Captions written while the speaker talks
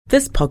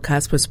This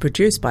podcast was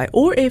produced by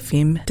OAR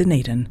FM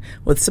Dunedin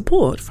with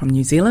support from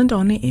New Zealand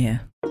On the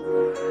Air.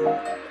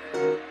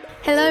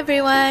 Hello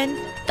everyone.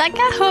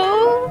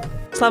 Takaho.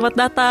 Selamat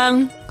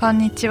datang.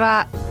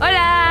 Konnichiwa.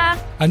 Hola.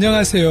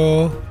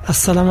 안녕하세요.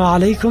 Assalamu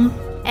alaikum.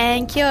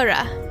 And kia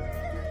ora.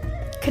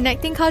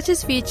 Connecting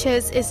Cultures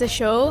Features is a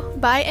show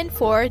by and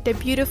for the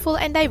beautiful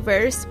and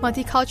diverse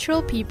multicultural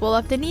people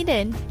of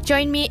Dunedin.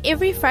 Join me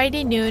every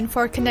Friday noon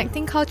for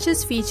Connecting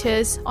Cultures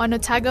Features on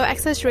Otago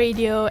Access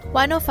Radio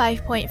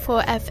 105.4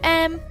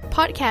 FM,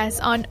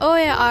 podcast on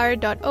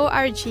oar.org.nz.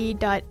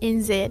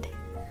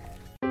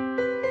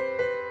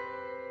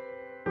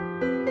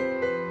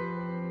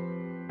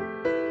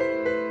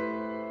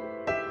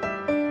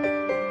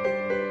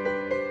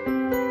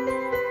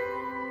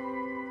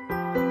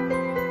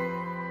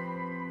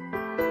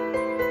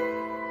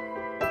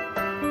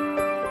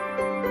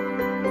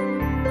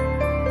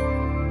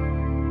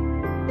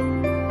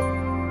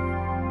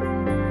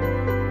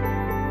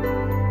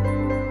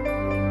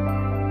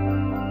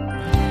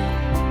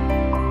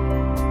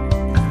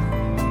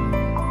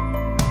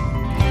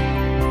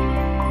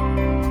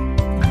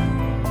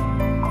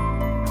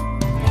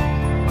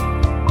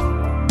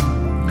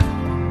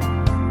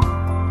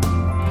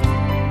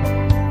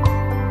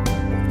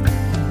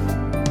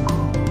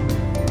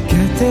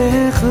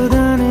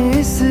 खुदा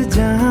ने इस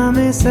जहां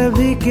में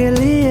सभी के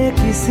लिए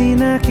किसी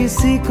ना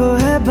किसी को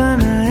है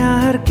बनाया,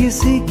 हर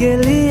किसी के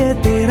लिए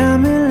तेरा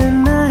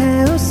मिलना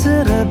है उस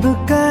रब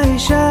का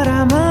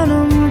इशारा, मानो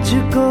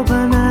मुझको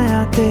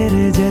बनाया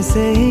तेरे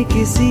जैसे ही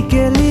किसी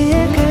के लिए।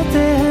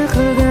 कहते हैं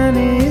खुदा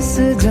ने इस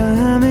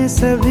जहां में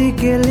सभी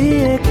के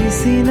लिए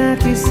किसी ना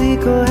किसी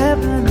को है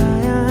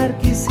बनाया, हर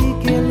किसी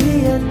के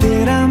लिए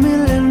तेरा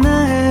मिलना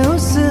है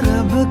उस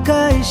रब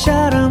का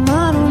इशारा,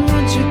 मानो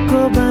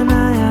मुझको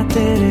बनाया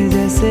तेरे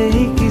जैसे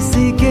ही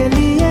किसी के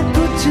लिए।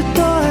 कुछ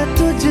तो है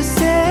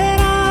तुझसे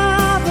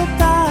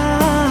राबता,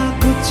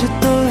 कुछ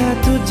तो है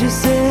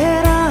तुझसे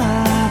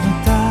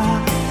राबता,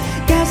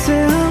 कैसे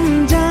हम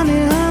जाने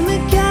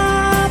हमें क्या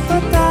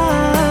पता,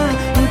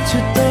 कुछ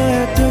तो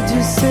है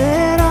तुझसे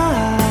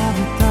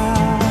राबता।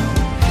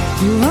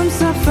 तू हम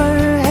सफर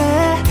है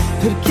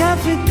फिर क्या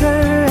फिक्र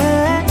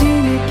है,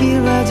 जीने की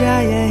वजह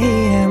यही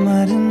है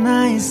मरना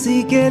इसी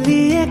के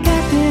लिए।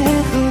 कहते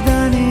हैं खुदा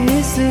ने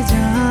इस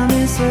जहां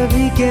में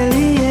सभी के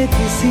लिए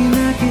किसी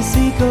ना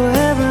किसी को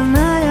है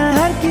बनाया,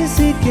 हर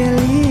किसी के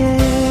लिए।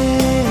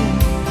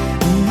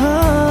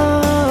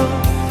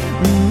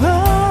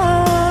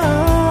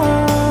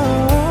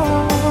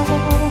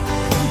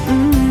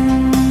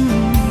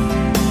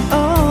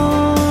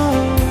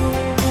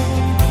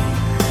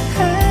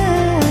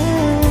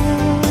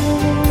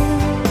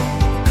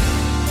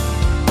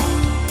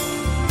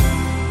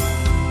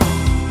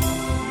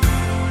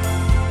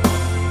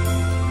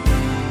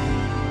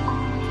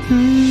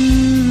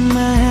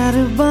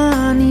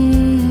 मेहरबानी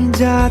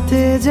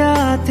जाते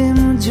जाते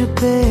मुझ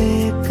पे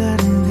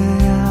कर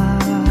गया,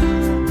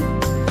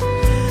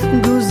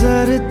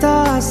 गुजरता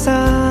सा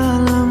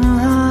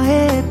लम्हा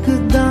एक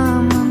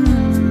दामन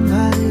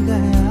भर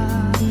गया,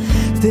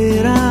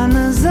 तेरा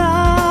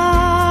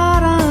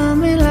नजारा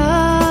मिला,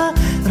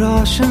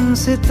 रोशन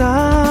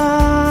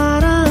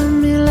सितारा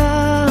मिला,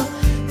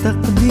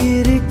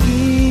 तकदीर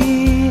की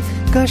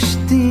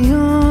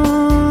कश्तियों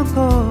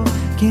को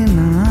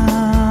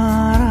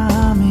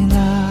किनारा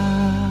मिला।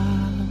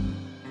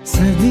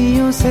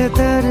 सदियों से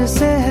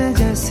तरसे है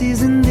जैसी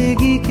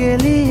जिंदगी के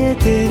लिए,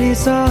 तेरी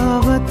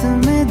सोहबत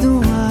में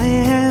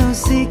दुआएं हैं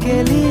उसी के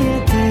लिए,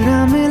 तेरा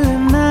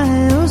मिलना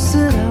है उस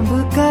रब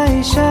का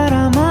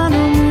इशारा,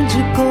 मानो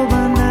मुझको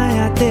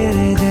बनाया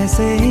तेरे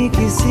जैसे ही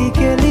किसी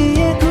के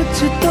लिए। कुछ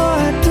तो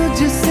है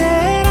तुझसे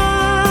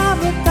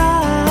राबता,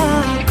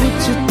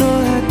 कुछ तो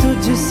है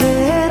तुझसे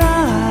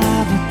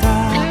राबता,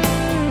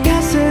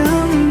 कैसे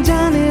हम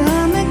जाने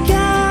हमें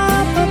क्या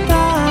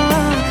पता,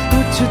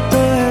 कुछ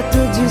तो है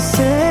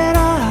तुझसे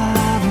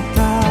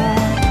राबता।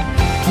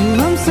 तू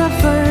हम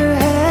सफर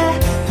है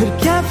फिर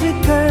क्या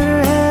फिक्र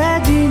है,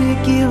 जीने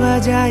की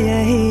वजह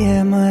यही है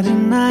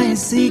मरना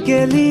इसी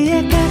के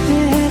लिए। कहते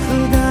हैं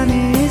खुदा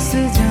ने इस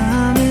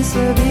जहां में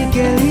सभी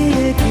के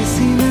लिए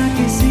किसी ना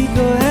किसी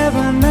को है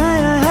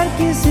बनाया, हर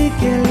किसी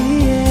के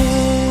लिए।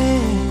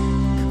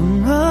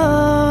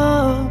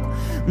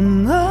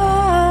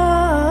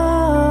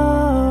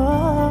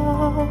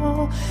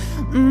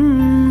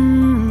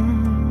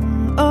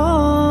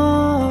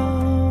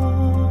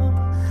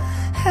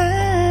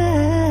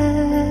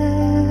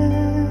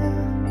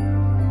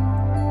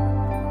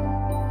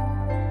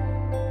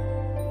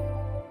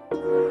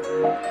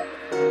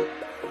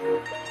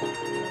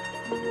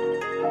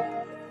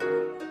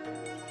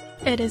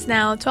 It is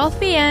now 12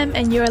 p.m.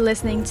 and you are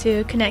listening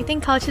to Connecting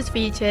Cultures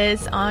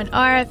Features on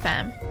OAR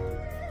FM.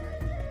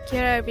 Kia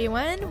ora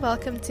everyone,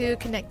 welcome to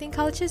Connecting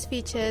Cultures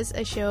Features,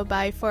 a show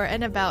by, for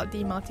and about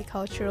the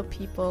multicultural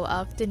people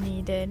of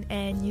Dunedin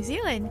and New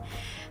Zealand.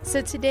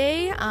 So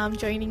today,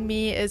 joining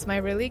me is my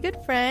really good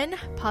friend,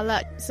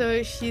 Palak.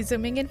 So she's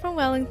zooming in from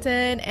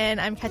Wellington and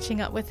I'm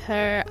catching up with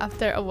her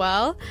after a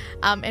while.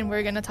 And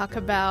we're going to talk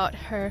about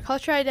her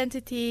cultural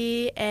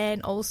identity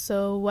and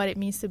also what it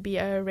means to be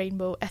a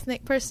rainbow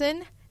ethnic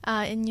person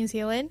in New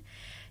Zealand.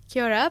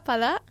 Kia ora,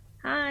 Palak.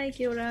 Hi,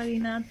 kia ora,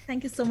 Rina.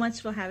 Thank you so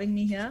much for having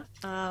me here.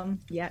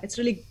 It's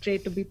really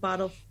great to be part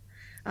of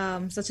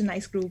such a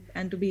nice group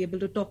and to be able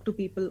to talk to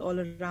people all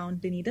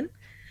around Dunedin.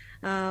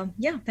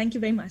 Thank you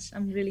very much.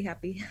 I'm really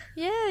happy.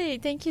 Yay!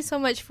 Thank you so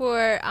much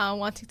for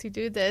wanting to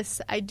do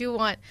this. I do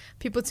want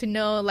people to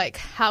know like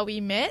how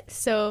we met.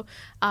 So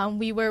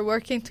we were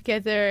working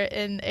together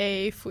in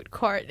a food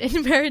court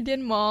in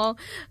Meridian Mall,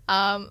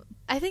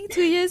 I think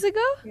 2 years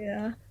ago?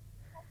 Yeah.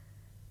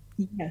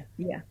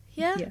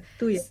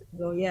 2 years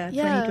ago.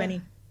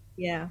 2020.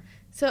 Yeah.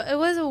 So it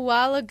was a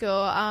while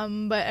ago,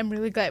 but I'm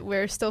really glad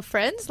we're still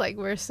friends. Like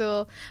we're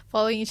still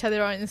following each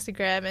other on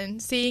Instagram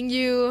and seeing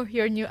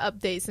your new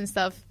updates and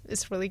stuff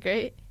is really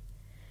great.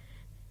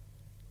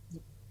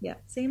 Yeah,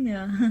 same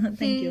here.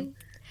 Thank you.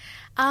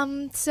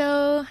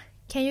 So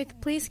can you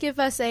please give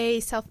us a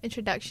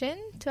self-introduction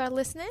to our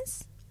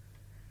listeners?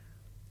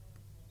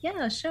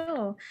 Yeah,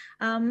 sure.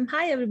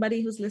 Hi,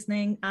 everybody who's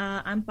listening.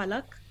 I'm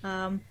Palak.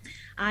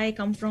 I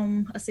come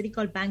from a city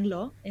called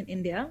Bangalore in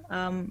India.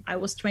 I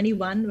was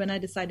 21 when I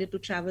decided to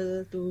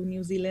travel to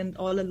New Zealand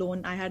all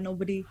alone. I had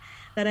nobody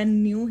that I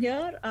knew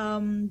here.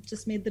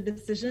 Just made the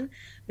decision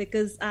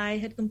because I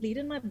had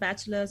completed my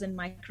bachelor's in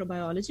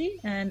microbiology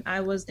and I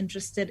was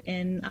interested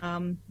in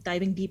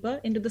diving deeper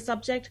into the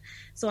subject.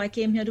 So I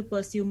came here to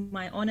pursue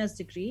my honors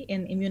degree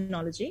in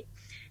immunology.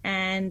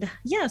 And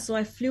so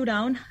I flew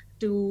down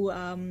to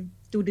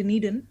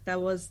Dunedin.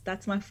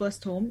 That's my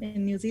first home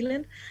in New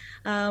Zealand.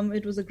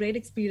 It was a great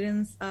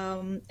experience.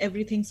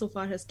 Everything so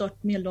far has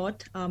taught me a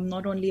lot,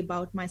 not only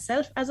about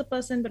myself as a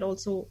person, but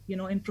also,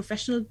 in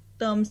professional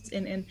terms,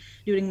 in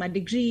during my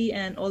degree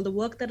and all the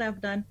work that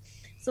I've done.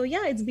 So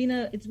it's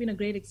been a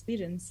great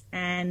experience.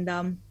 And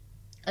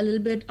a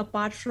little bit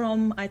apart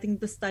from, I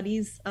think, the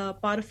studies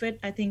part of it,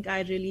 I think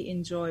I really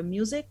enjoy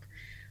music.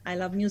 I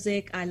love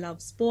music, I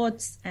love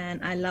sports,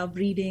 and I love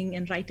reading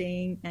and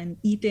writing and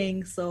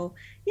eating. So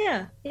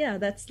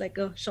that's like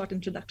a short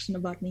introduction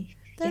about me.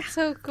 That's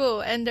so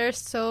cool. And there's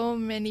so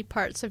many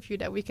parts of you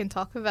that we can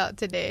talk about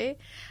today.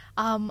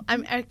 I'm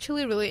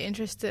actually really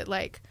interested,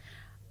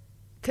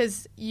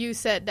 because you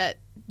said that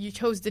you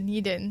chose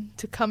Dunedin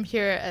to come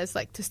here as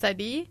to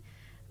study.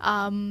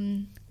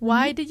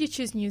 Why did you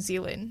choose New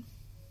Zealand?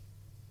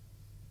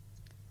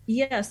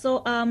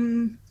 So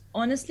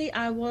honestly,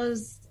 I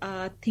was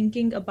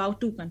thinking about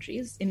two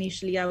countries.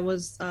 Initially, I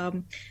was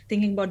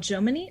thinking about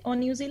Germany or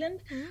New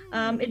Zealand.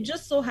 It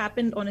just so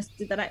happened,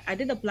 honestly, that I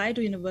did apply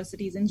to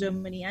universities in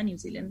Germany and New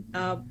Zealand.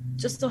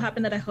 Just so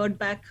happened that I heard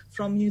back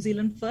from New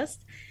Zealand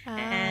first.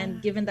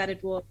 And given that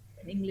it was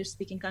an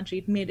English-speaking country,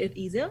 it made it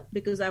easier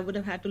because I would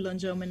have had to learn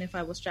German if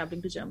I was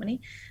traveling to Germany.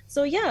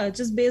 So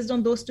just based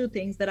on those two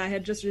things, that I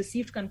had just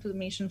received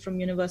confirmation from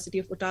University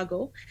of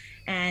Otago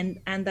and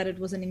that it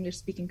was an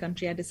English-speaking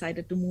country, I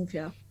decided to move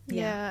here.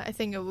 Yeah, I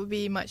think it would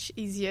be much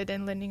easier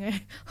than learning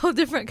a whole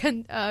different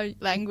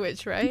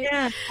language, right?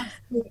 Yeah,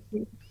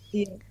 absolutely.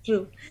 Yeah,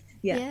 true.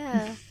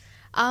 Yeah.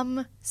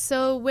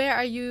 So where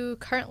are you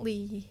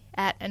currently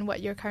at and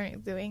what you're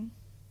currently doing?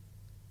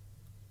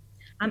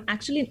 I'm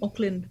actually in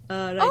Auckland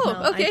right now.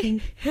 Oh, okay. I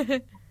think,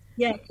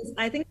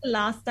 I think the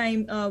last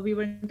time we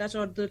were in touch,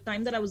 or the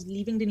time that I was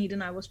leaving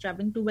Dunedin, I was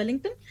traveling to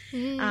Wellington.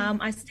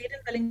 I stayed in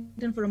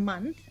Wellington for a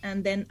month,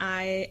 and then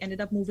I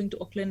ended up moving to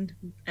Auckland,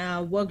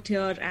 worked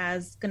here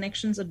as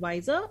connections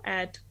advisor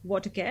at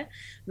Watercare,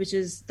 which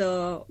is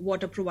the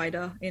water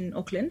provider in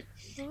Auckland,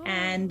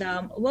 and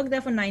worked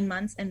there for 9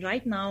 months. And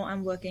right now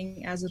I'm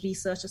working as a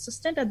research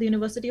assistant at the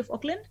University of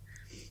Auckland.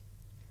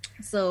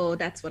 So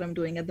that's what I'm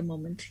doing at the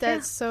moment.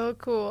 That's so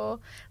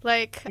cool.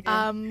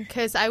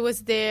 Because I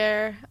was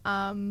there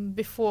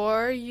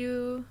before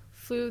you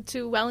flew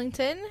to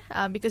Wellington,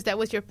 because that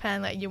was your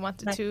plan. You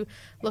wanted to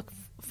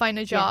find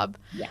a job.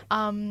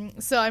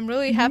 So I'm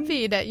really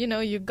happy that,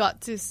 you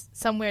got to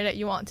somewhere that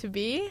you want to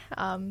be.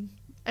 And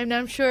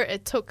I'm sure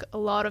it took a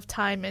lot of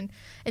time and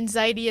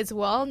anxiety as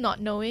well, not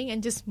knowing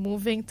and just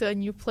moving to a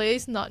new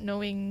place, not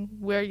knowing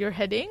where you're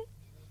heading.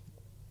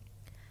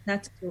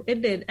 That's true.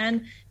 It did.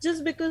 And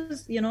just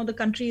because, the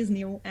country is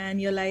new and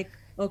you're like,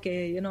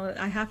 okay,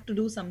 I have to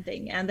do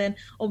something. And then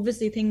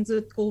obviously things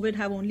with COVID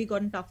have only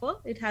gotten tougher.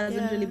 It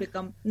hasn't really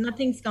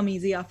nothing's come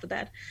easy after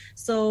that.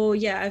 So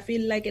I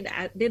feel like it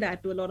did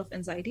add to a lot of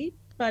anxiety.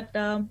 But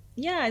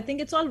I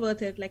think it's all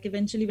worth it.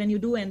 Eventually when you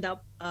do end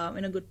up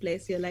in a good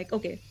place, you're like,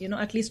 okay,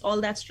 at least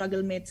all that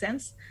struggle made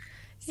sense.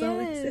 So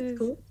it's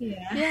cool.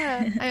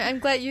 I'm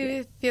glad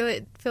you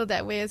feel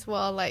that way as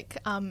well.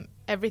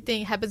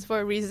 Everything happens for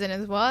a reason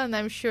as well, and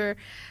I'm sure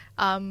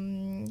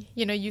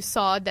you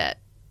saw that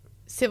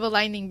silver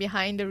lining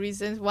behind the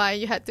reasons why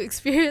you had to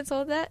experience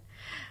all that.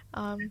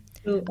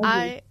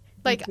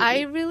 Like,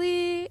 I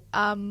really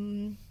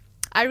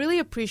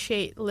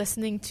appreciate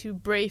listening to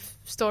brave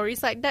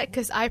stories like that,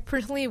 because I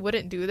personally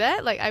wouldn't do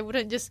that. Like, I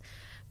wouldn't just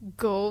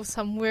go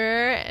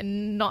somewhere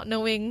and not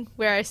knowing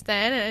where I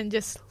stand and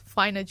just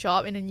find a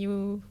job in a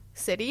new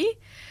city.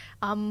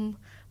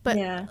 But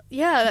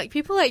yeah, like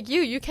people like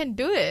you can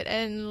do it,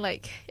 and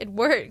like it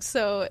works.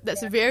 So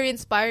that's very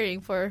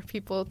inspiring for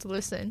people to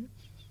listen.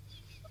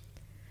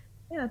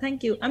 Yeah,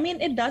 thank you. I mean,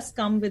 it does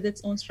come with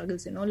its own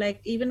struggles, you know, like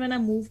even when I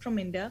moved from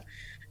India,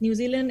 New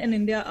Zealand and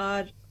India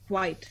are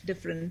quite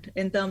different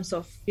in terms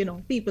of, you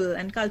know, people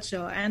and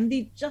culture, and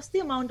the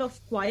amount of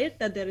quiet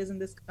that there is in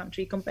this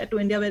country compared to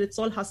India, where it's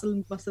all hustle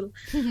and bustle.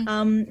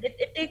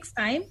 It takes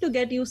time to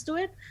get used to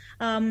it.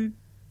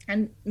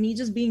 And me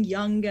just being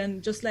young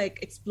and just like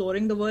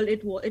exploring the world,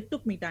 it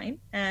took me time.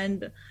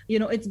 And, you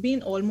know, it's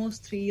been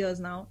almost 3 years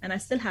now and I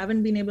still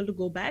haven't been able to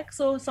go back.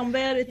 So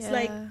somewhere it's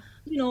like,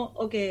 you know,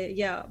 okay,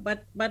 yeah,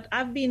 but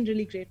I've been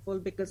really grateful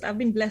because I've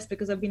been blessed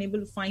because I've been able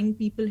to find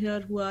people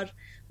here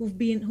who've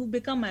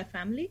become my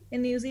family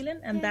in New Zealand,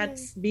 and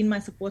that's been my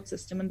support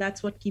system, and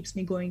that's what keeps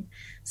me going.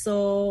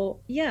 So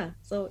yeah,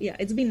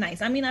 it's been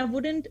nice. I mean,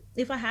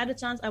 if I had a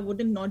chance, I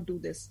wouldn't not do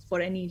this for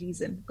any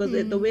reason, because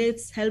the way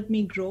it's helped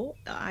me grow,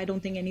 I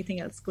don't think anything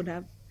else could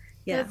have.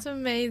 Yeah, that's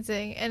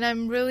amazing, and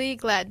I'm really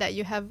glad that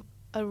you have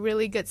a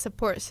really good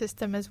support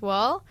system as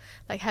well,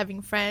 like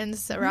having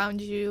friends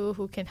around you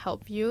who can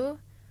help you.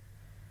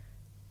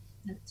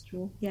 That's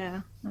true.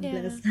 Yeah, I'm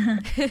blessed.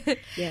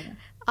 Yeah.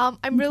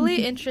 I'm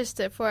really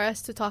interested for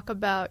us to talk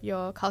about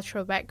your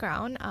cultural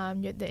background,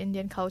 the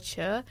Indian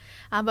culture.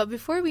 But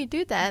before we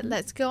do that,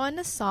 let's go on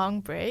a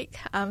song break.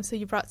 So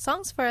you brought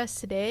songs for us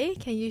today.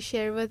 Can you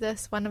share with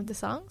us one of the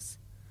songs?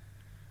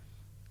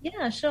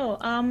 Yeah, sure.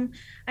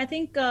 I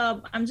think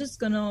I'm just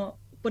gonna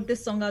put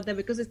this song out there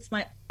because it's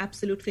my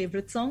absolute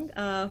favorite song,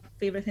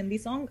 favorite Hindi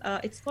song.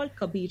 It's called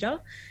Kabira.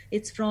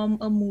 It's from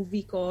a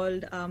movie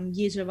called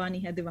Ye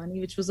Jawani Hai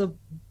Diwani, which was a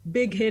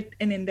big hit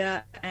in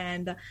India.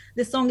 And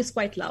this song is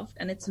quite loved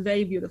and it's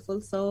very beautiful.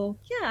 So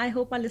yeah, I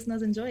hope our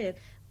listeners enjoy it.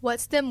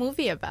 What's the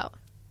movie about?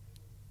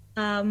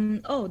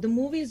 The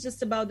movie is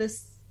just about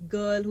this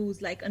girl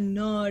who's like a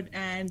nerd,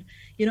 and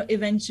you know,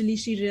 eventually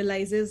she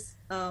realizes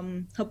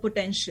her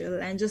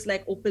potential and just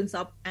like opens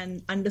up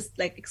and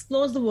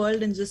explores the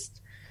world and just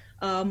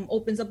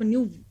opens up a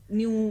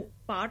new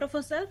part of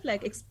herself,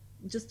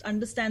 just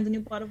understands a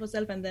new part of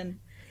herself, and then,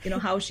 you know,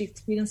 how she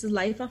experiences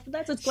life after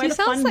that. So it's quite a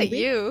fun movie. She sounds like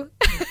you.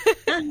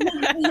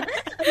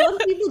 A lot of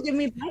people give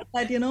me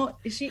that, you know,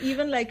 she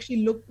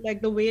looked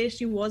like the way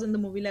she was in the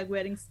movie, like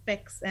wearing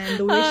specs, and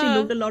the way she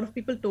looked, a lot of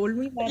people told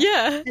me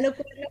that. I look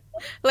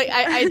like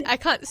I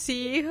can't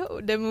see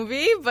the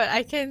movie, but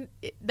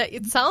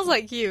it sounds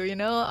like you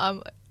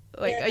know,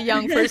 like a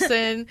young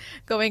person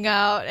going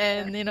out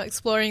and, you know,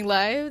 exploring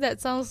life. That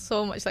sounds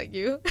so much like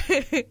you.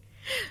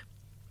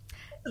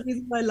 The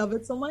reason why I love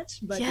it so much.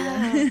 But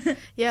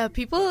yeah,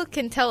 people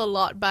can tell a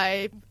lot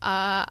by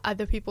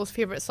other people's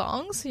favorite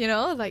songs, you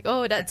know, like,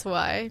 oh, that's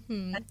why.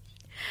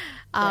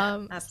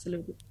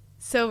 Absolutely.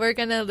 So we're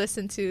gonna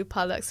listen to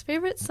Palak's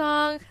favorite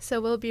song. So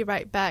we'll be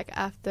right back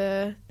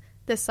after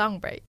the song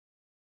break.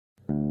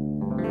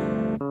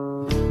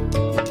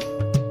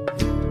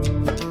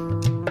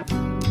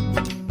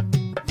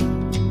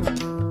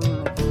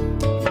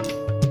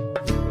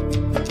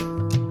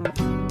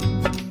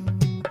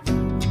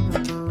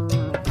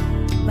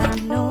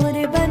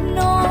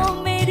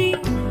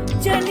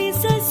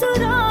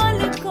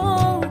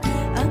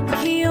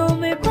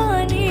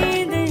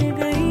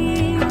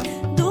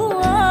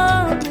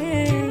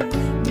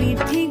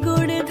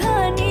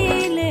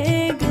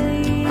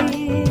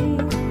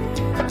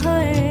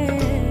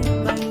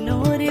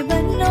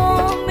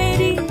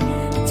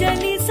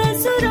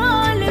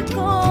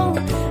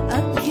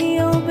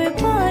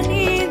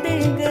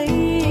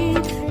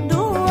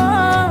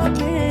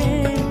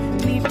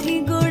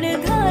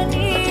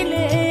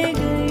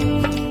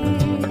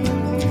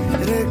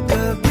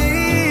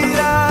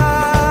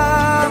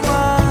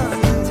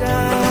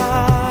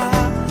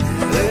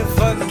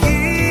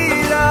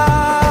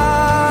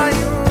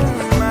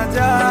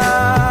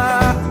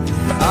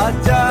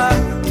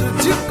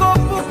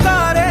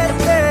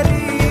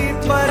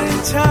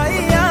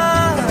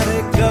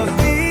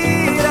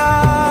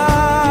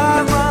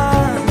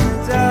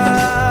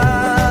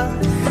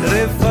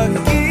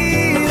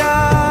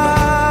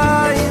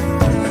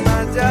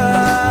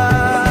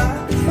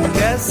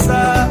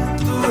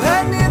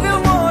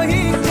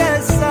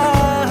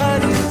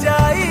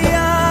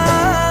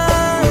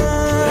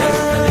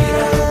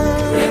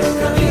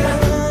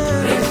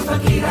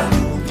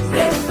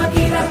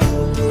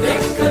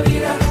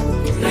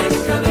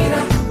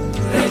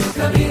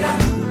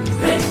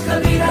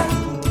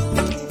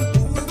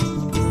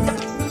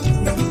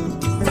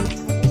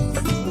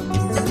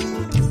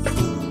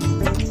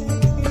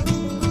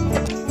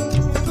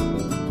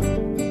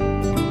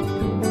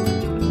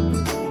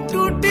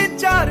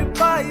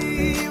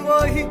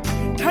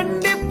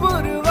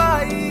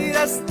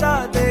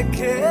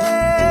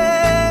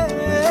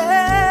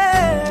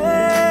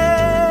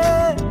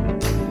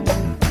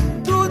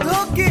 दूधों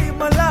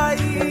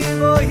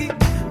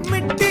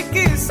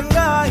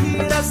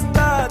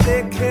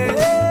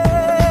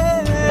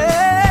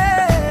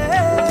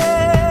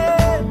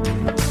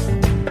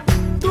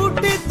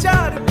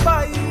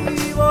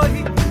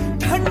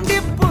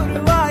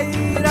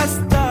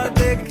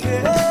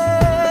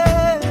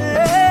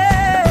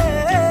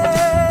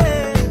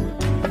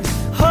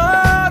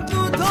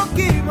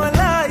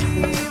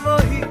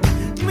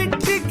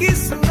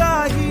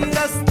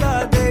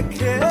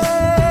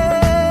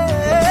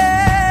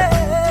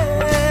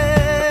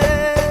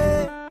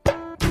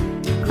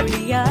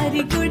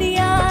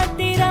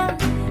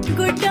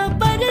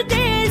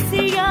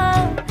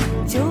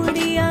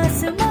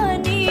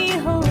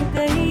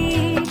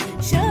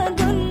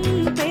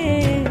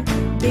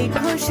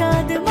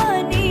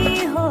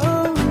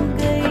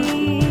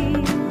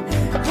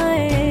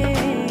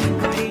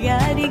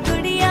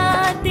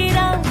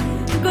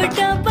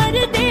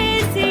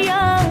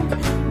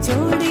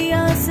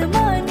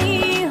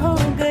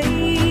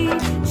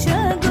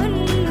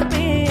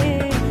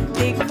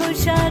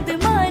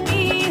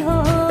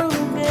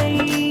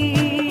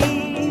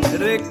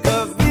रे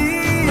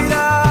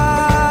कबीरा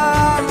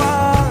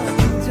मान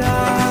जा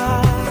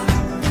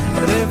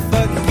रे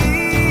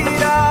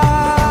फकीरा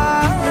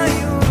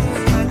यूं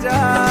न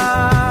जा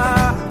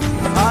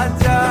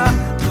आजा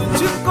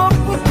तुझको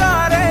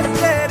पुकारे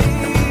तेरी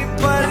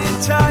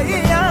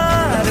परछाइयां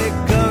रे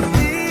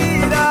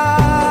कबीरा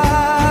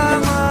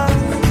मान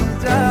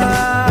जा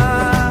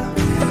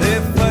रे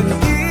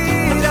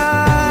फकीरा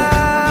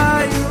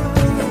यूं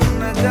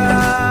न जा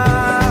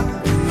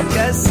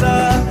कैसा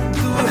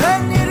तू है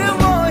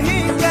निर्मोही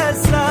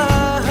कैसा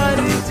हर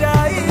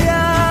जाइया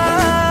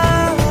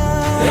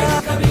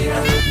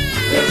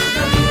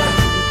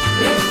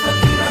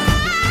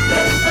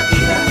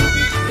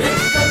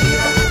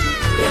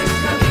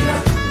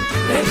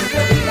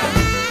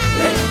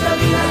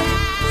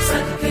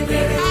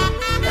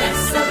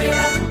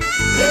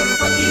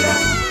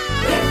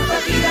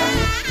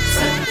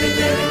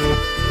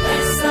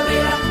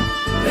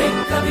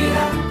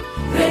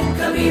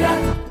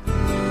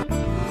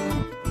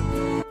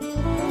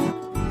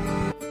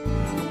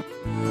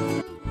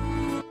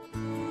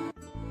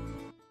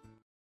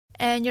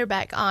And you're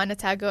back on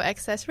Otago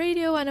Access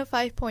Radio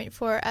 105.4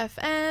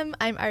 FM.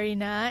 I'm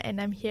Arina and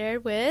I'm here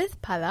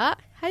with Palak.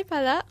 Hi,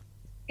 Palak.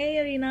 Hey,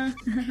 Arina.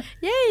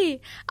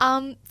 Yay!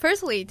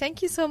 Firstly,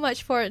 thank you so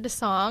much for the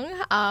song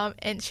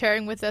and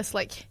sharing with us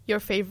like your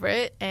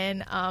favorite.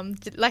 And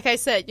like I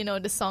said, you know,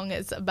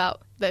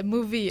 the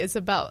movie is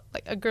about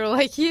like a girl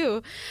like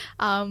you,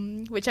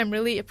 which I'm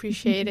really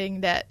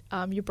appreciating that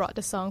you brought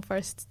the song for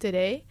us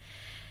today.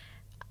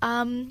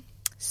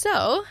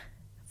 So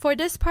for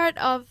this part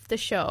of the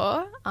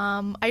show,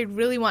 I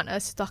really want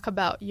us to talk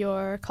about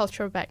your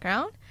cultural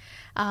background.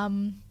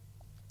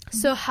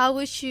 So how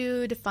would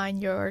you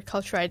define your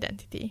cultural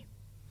identity?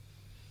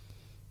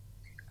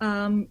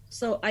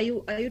 So are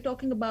you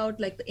talking about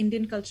like the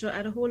Indian culture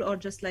as a whole, or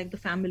just like the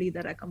family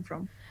that I come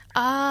from?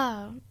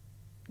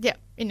 Yeah,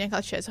 Indian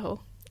culture as a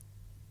whole.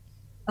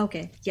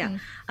 Okay, yeah.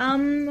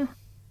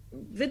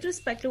 With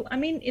respect to, I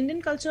mean,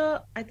 Indian culture,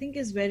 I think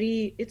it's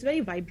very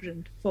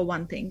vibrant for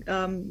one thing.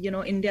 You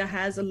know, India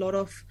has a lot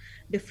of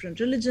different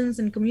religions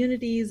and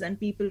communities and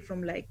people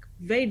from like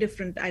very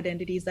different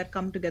identities that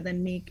come together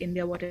and make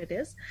India what it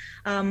is.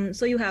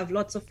 So you have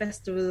lots of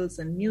festivals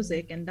and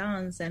music and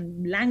dance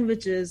and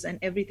languages and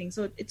everything.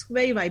 So it's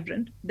very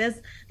vibrant. There's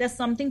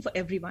something for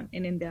everyone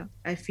in India,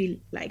 I feel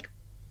like.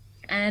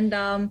 And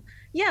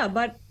yeah,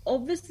 but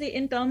obviously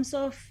in terms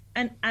of,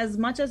 and as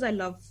much as I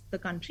love the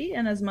country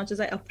and as much as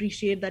I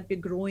appreciate that we're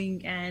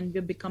growing and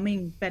we're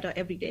becoming better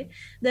every day,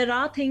 there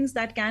are things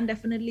that can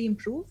definitely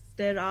improve.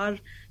 There are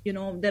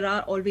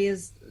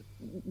always,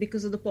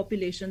 because of the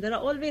population, there are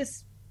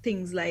always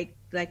things like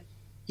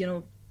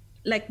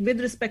with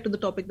respect to the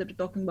topic that we're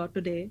talking about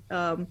today,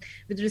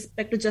 with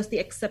respect to just the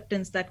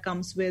acceptance that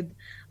comes with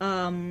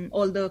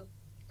all the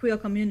queer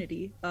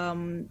community,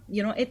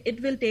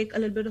 it will take a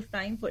little bit of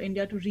time for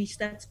India to reach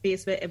that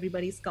space where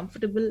everybody's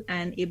comfortable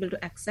and able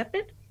to accept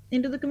it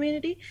into the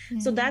community.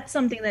 So that's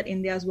something that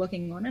India is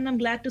working on. And I'm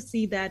glad to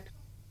see that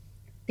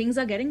things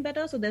are getting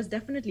better. So there's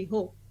definitely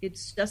hope.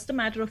 It's just a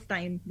matter of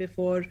time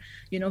before,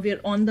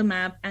 we're on the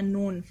map and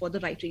known for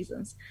the right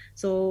reasons.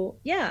 So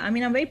yeah, I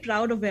mean, I'm very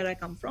proud of where I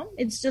come from.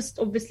 It's just,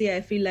 obviously,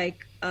 I feel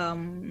like,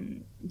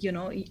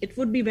 it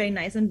would be very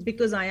nice. And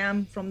because I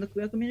am from the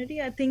queer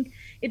community, I think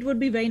it would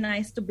be very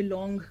nice to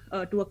belong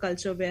to a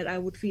culture where I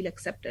would feel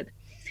accepted.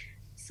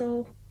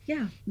 So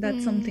yeah,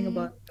 that's something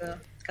about the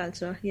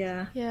culture.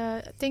 Yeah.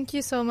 Yeah. Thank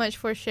you so much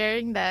for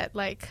sharing that.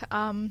 Like,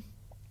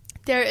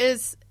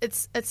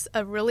 it's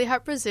a really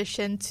hard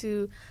position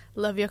to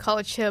love your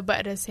culture, but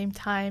at the same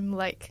time,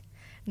 like,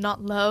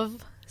 not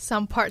love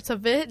some parts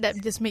of it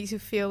that just makes you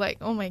feel like,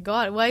 oh my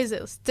God, why is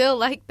it still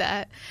like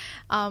that?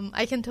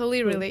 I can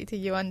totally relate to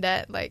you on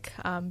that. Like,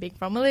 being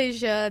from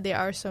Malaysia, there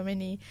are so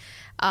many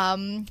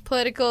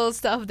political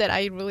stuff that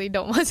I really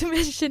don't want to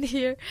mention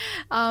here.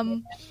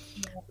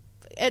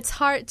 It's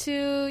hard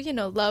to,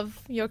 love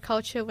your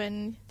culture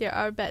when there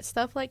are bad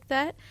stuff like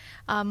that.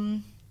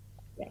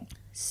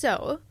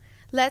 So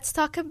let's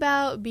talk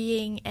about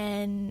being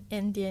an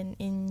Indian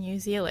in New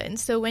Zealand.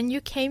 So when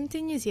you came to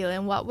New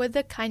Zealand, what were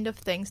the kind of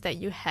things that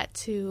you had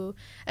to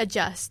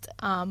adjust,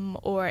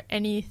 or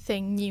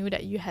anything new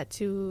that you had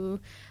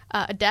to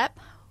adapt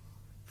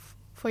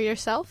for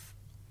yourself?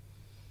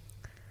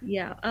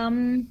 Yeah,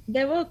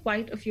 there were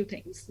quite a few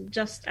things.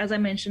 Just as I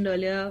mentioned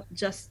earlier,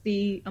 just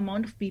the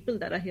amount of people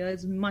that are here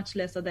is much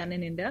lesser than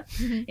in India.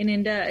 In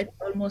India, it's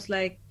almost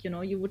like,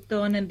 you would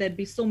turn and there'd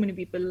be so many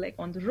people like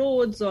on the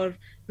roads or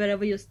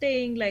wherever you're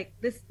staying. Like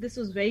this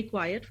was very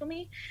quiet for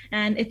me.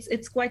 And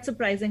it's quite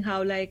surprising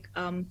how like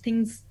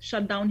things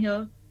shut down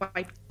here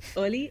quite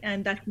early.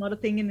 And that's not a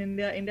thing in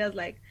India. India's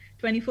like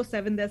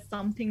 24/7, there's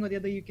something or the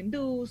other you can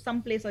do,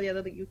 some place or the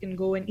other that you can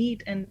go and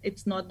eat. And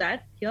it's not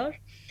that here.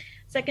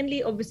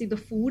 Secondly, obviously the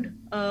food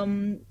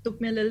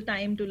took me a little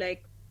time to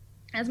like,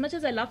 as much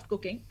as I loved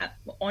cooking,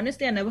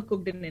 honestly, I never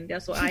cooked in India.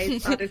 So I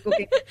started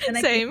cooking. And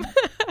Same.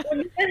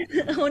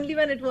 Only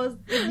when it was,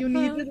 you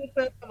needed it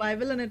for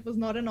survival and it was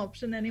not an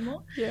option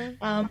anymore. Yeah.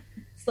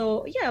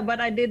 So yeah,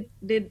 but I did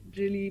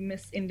really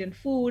miss Indian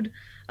food.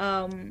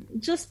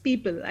 Just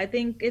people. I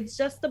think it's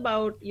just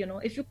about,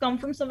 if you come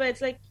from somewhere,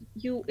 it's like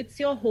it's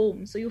your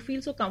home, so you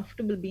feel so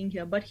comfortable being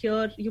here. But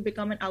here you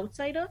become an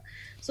outsider.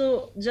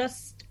 So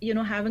just,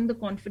 having the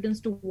confidence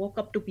to walk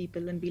up to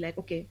people and be like,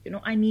 okay,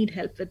 I need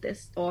help with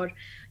this, or,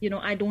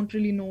 I don't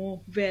really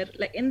know where,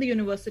 like in the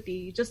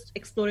university, just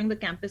exploring the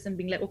campus and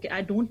being like, okay,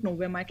 I don't know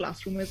where my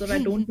classroom is, or I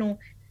don't know,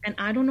 and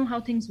I don't know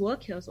how things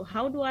work here. So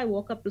how do I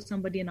walk up to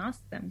somebody and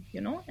ask them,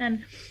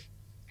 And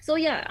so,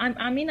 yeah,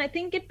 I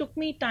think it took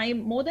me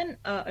time more than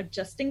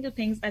adjusting to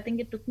things. I think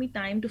it took me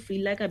time to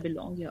feel like I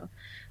belong here.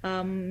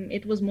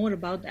 It was more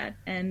about that.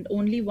 And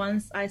only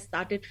once I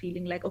started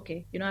feeling like,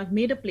 okay, I've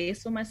made a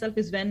place for myself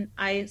is when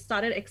I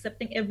started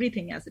accepting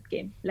everything as it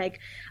came. Like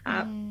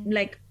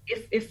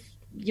if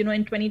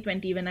in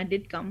 2020, when I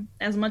did come,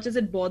 as much as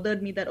it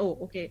bothered me that, oh,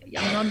 okay,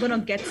 I'm not going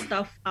to get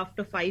stuff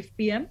after 5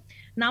 p.m.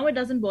 Now it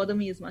doesn't bother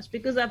me as much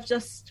because I've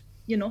just,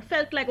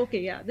 felt like, okay,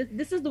 yeah,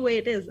 this is the way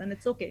it is and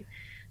it's okay.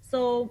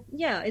 So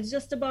yeah, it's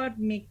just about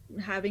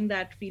having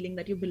that feeling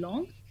that you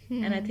belong.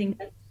 And I think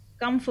that's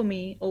come for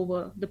me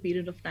over the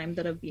period of time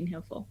that I've been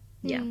here for.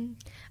 Yeah.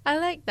 I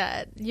like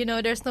that.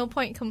 There's no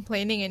point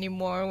complaining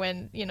anymore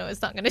when,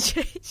 it's not going to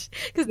change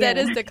because that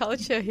is the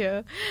culture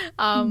here.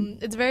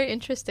 It's very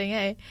interesting,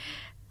 eh?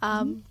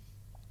 I'm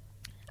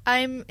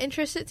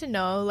interested to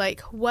know,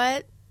 like,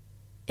 what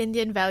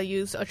Indian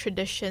values or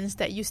traditions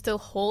that you still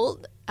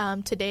hold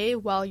today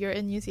while you're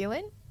in New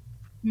Zealand?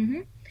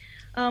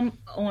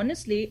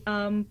 Honestly,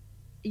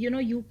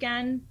 you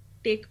can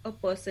take a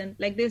person,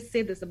 like they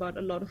say this about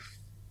a lot of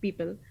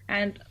people,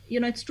 and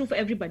it's true for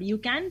everybody. You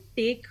can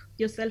take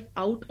yourself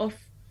out of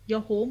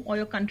your home or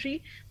your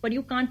country, but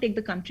you can't take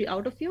the country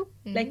out of you.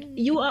 Like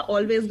I'm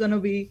always going to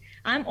be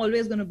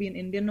an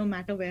Indian no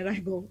matter where I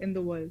go in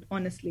the world,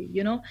 honestly.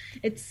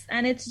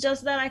 It's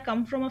just that I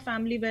come from a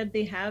family where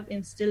they have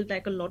instilled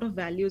like a lot of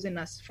values in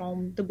us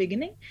from the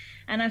beginning,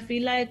 and I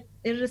feel like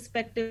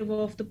irrespective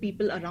of the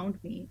people around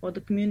me or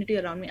the community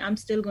around me, I'm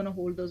still going to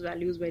hold those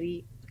values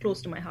very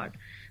close to my heart.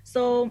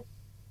 So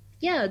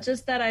yeah,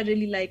 just that I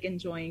really like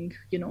enjoying,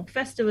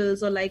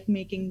 festivals, or like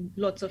making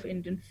lots of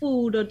Indian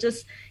food, or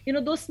just,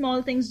 those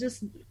small things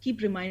just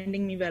keep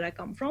reminding me where I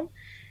come from.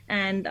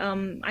 And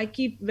I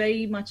keep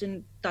very much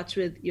in touch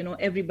with,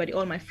 everybody,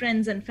 all my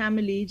friends and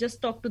family,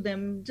 just talk to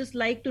them, just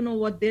like to know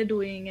what they're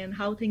doing and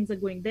how things are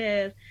going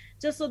there,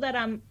 just so that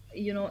I'm,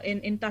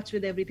 in touch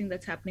with everything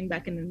that's happening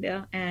back in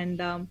India.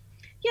 And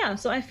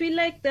so I feel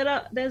like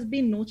there's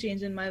been no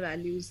change in my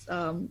values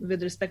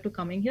with respect to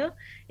coming here.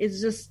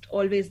 It's just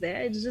always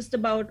there. It's just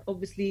about,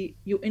 obviously,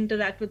 you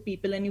interact with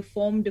people and you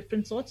form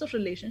different sorts of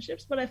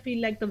relationships, but I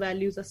feel like the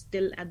values are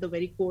still at the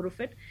very core of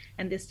it,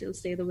 and they still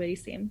stay the very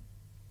same.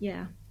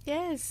 Yeah.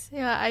 Yes.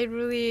 Yeah, I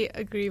really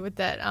agree with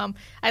that.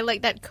 I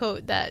like that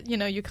quote that,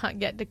 you can't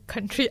get the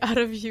country out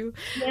of you.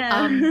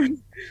 Yeah.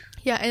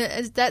 Yeah,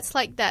 and that's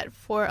like that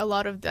for a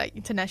lot of the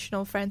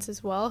international friends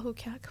as well who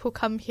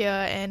come here,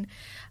 and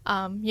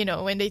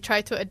when they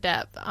try to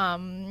adapt,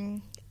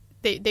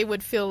 they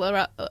would feel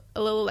a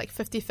little like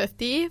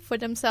 50-50 for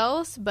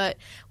themselves, but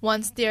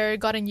once they're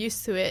gotten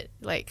used to it,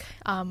 like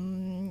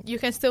you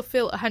can still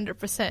feel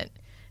 100%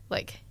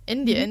 like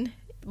Indian,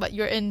 but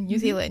you're in New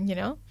Zealand,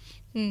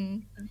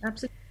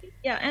 Absolutely.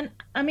 Yeah, and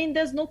I mean,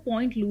 there's no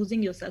point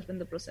losing yourself in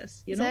the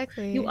process.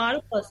 Exactly. You are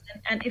a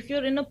person, and if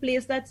you're in a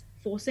place that's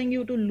forcing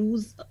you to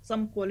lose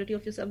some quality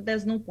of yourself,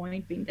 there's no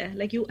point being there.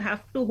 Like, you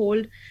have to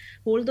hold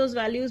those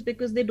values,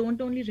 because they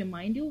don't only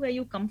remind you where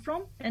you come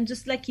from and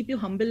just like keep you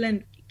humble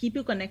and keep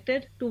you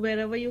connected to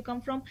wherever you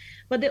come from,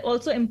 but they're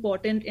also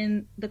important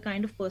in the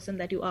kind of person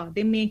that you are.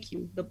 They make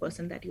you the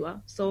person that you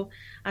are. So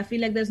I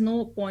feel like there's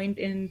no point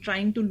in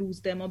trying to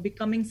lose them or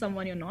becoming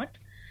someone you're not.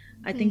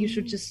 I think you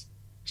should just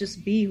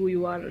be who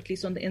you are, at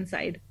least on the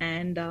inside,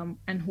 and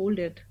hold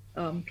it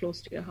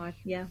close to your heart.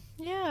 Yeah.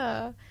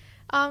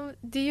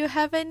 Do you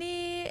have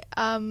any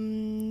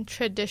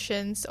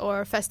traditions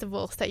or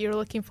festivals that you're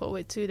looking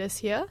forward to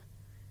this year?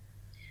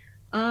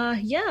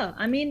 Yeah,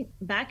 I mean,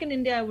 back in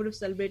India I would have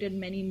celebrated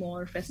many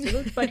more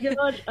festivals, but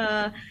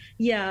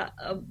here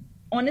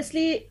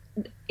honestly,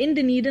 in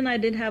Dunedin, I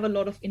did have a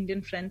lot of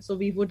Indian friends, so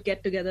we would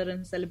get together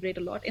and celebrate a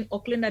lot. In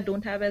Auckland, I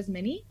don't have as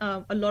many.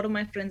 A lot of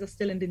my friends are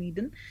still in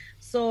Dunedin.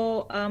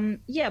 So,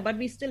 but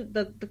we still,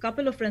 the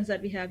couple of friends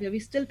that we have here, we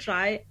still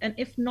try, and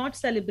if not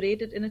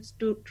celebrate it in its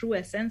true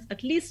essence,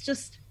 at least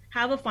just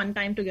have a fun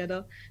time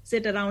together,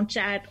 sit around,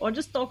 chat, or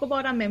just talk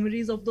about our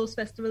memories of those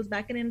festivals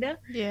back in India.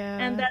 Yeah.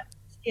 And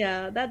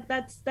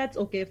that's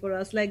okay for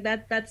us. Like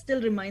that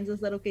still reminds us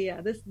that, okay,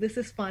 yeah, this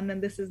is fun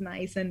and this is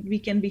nice and we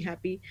can be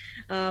happy,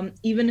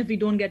 even if we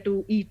don't get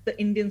to eat the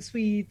Indian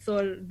sweets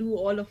or do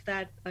all of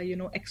that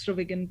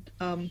extravagant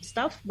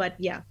stuff. But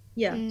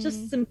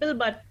just simple,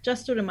 but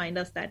just to remind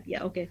us that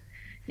okay,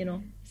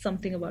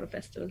 something about a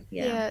festival.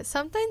 Yeah,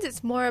 sometimes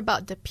it's more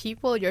about the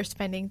people you're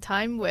spending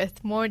time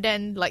with more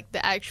than like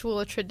the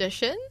actual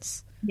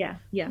traditions. That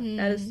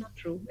is so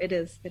true. It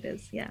is.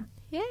 Yeah.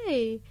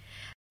 Yay.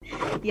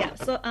 Yeah.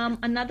 So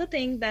another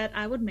thing that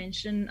I would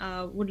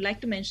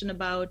like to mention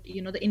about,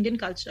 the Indian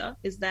culture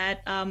is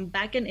that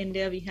back in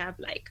India, we have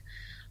like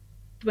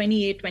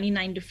 28,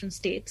 29 different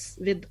states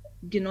with,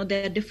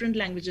 their different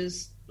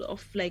languages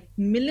of like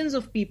millions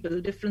of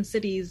people, different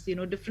cities,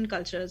 different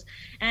cultures.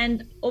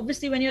 And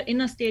obviously, when you're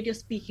in a state, you're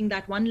speaking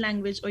that one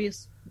language or you're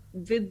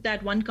with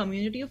that one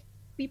community of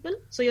people.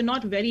 So you're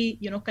not very,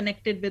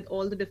 connected with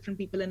all the different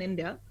people in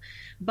India.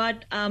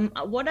 But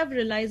what I've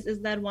realized is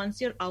that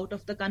once you're out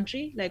of the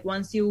country, like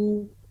once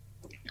you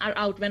are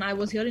out, when I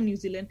was here in New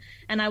Zealand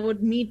and I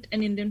would meet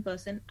an Indian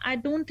person, I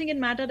don't think it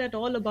mattered at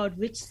all about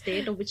which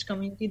state or which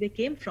community they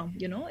came from.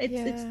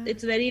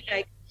 It's very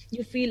like,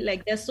 you feel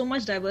like there's so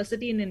much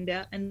diversity in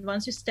India, and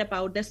once you step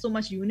out, there's so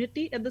much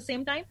unity at the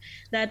same time,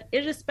 that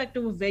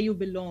irrespective of where you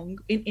belong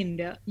in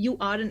India, you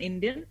are an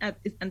Indian,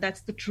 and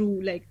that's the true,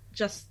 like,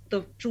 just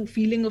the true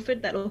feeling of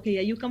it, that okay,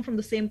 yeah, you come from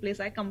the same place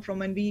I come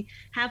from, and we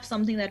have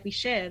something that we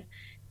share.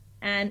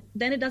 And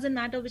then it doesn't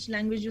matter which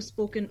language you've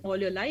spoken all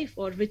your life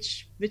or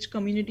which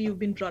community you've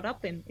been brought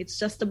up in. It's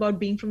just about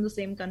being from the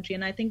same country.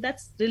 And I think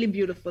that's really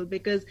beautiful,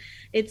 because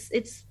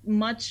it's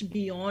much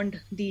beyond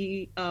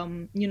the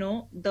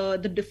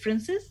the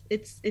differences.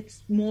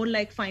 It's more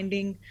like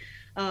finding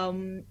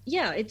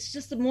it's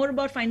just more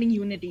about finding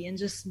unity and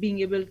just being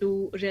able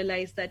to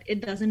realize that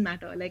it doesn't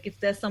matter. Like if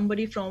there's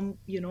somebody from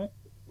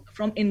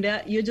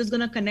India, you're just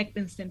going to connect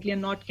instantly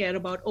and not care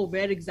about,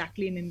 where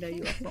exactly in India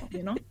you are from,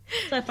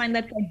 So I find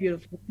that quite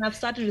beautiful. I've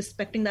started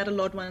respecting that a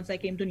lot once I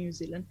came to New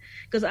Zealand,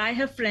 because I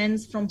have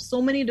friends from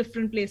so many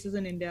different places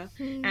in India.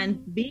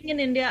 And being in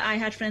India, I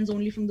had friends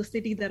only from the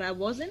city that I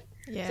was in.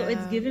 Yeah. So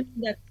it's given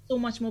me that so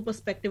much more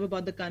perspective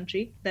about the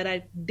country that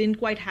I didn't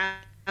quite have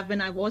when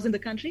I was in the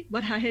country,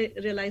 but I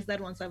realized that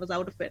once I was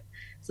out of it.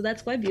 So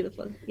that's quite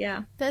beautiful.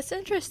 Yeah. That's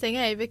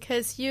interesting,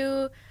 because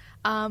you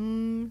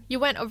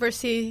went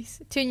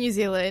overseas to New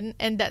Zealand,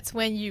 and that's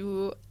when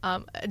you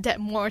adapt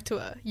more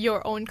to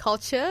your own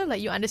culture.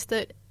 Like you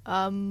understood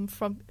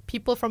from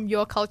people from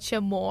your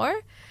culture more.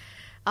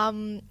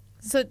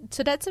 So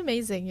that's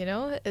amazing.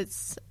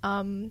 It's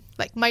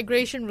like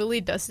migration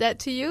really does that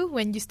to you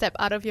when you step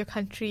out of your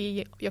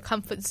country, your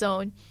comfort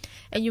zone,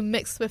 and you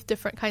mix with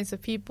different kinds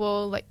of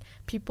people, like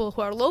people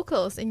who are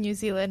locals in New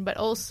Zealand, but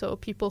also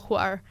people who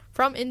are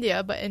from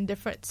India, but in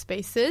different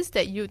spaces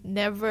that you'd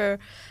never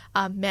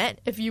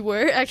met if you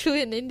were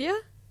actually in India.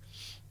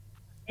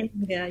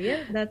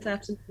 Yeah, that's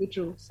absolutely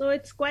true. So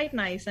it's quite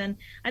nice. And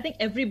I think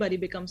everybody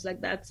becomes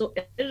like that. So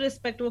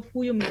irrespective of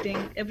who you're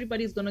meeting,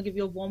 everybody's going to give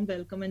you a warm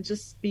welcome and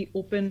just be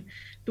open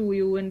to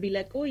you and be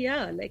like, oh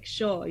yeah, like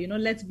sure,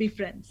 let's be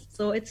friends.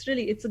 So it's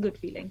a good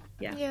feeling.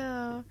 Yeah.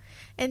 Yeah.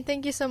 And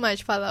thank you so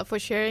much, Pala, for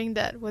sharing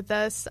that with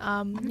us.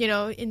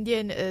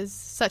 Indian is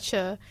such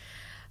a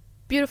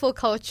beautiful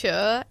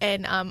culture,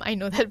 and I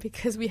know that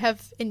because we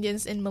have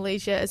Indians in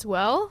Malaysia as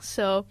well.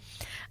 So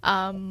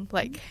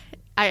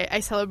I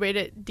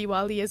celebrated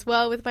Diwali as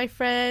well with my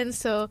friends.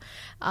 So,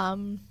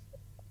 and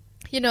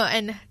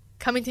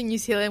coming to New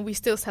Zealand, we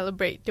still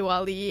celebrate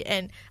Diwali.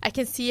 And I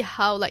can see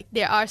how, like,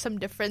 there are some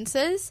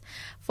differences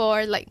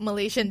for, like,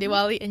 Malaysian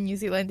Diwali and New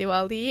Zealand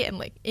Diwali. And,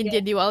 like,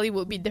 Indian Diwali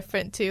will be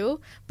different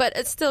too. But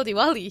it's still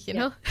Diwali, you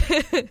know?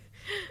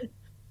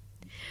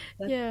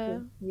 Yeah.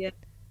 Cool. Yeah.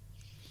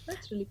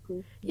 That's really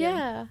cool.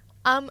 Yeah.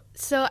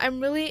 So I'm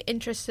really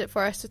interested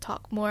for us to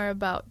talk more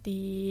about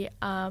the...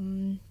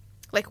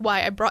 like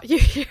why I brought you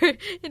here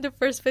in the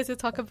first place to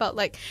talk about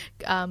like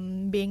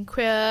being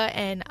queer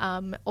and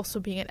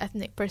also being an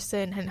ethnic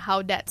person and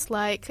how that's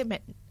like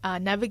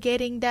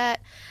navigating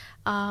that.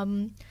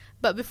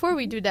 But before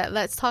we do that,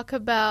 let's talk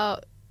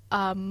about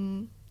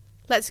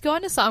let's go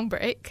on a song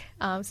break.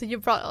 So you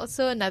brought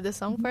also another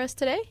song for us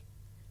today?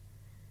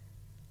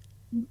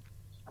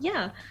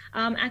 Yeah,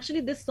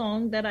 actually this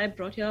song that I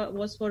brought here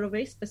was for a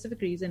very specific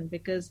reason,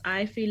 because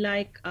I feel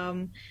like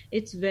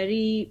it's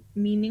very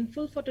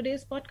meaningful for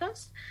today's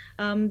podcast.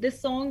 This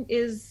song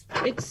it's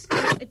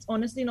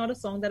honestly not a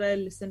song that I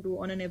listen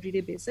to on an everyday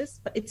basis,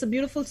 but it's a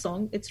beautiful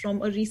song. It's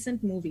from a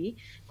recent movie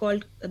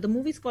the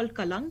movie's called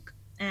Kalank.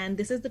 And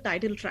this is the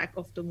title track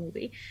of the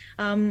movie.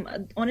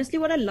 Honestly,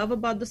 what I love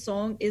about the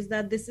song is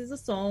that this is a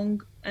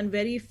song, and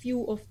very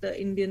few of the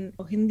Indian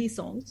or Hindi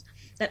songs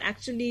that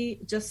actually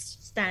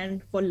just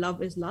stand for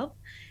love is love.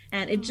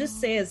 And it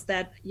just says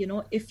that,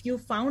 if you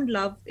found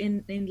love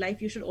in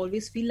life, you should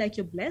always feel like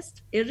you're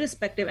blessed,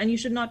 irrespective. And you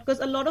should not, because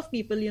a lot of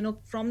people,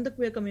 from the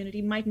queer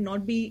community might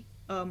not be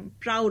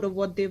proud of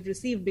what they've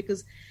received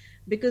because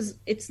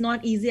it's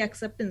not easy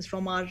acceptance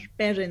from our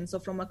parents or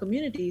from our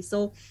community.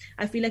 So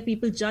I feel like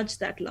people judge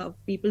that love.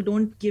 People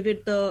don't give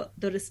it the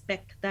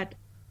respect that,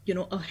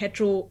 a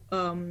hetero,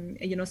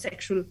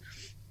 sexual,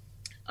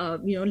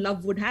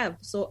 love would have.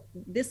 So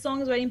this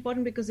song is very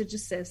important because it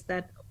just says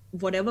that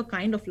whatever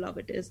kind of love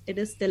it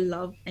is still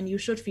love, and you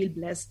should feel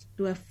blessed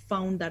to have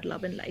found that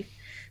love in life.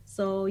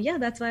 So yeah,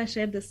 that's why I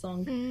shared this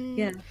song.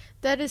 Yeah,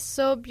 that is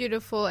so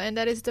beautiful, and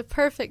that is the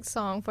perfect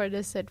song for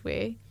this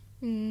segue.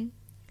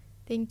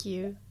 Thank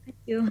you. Thank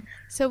you.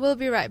 So we'll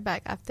be right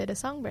back after the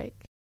song break.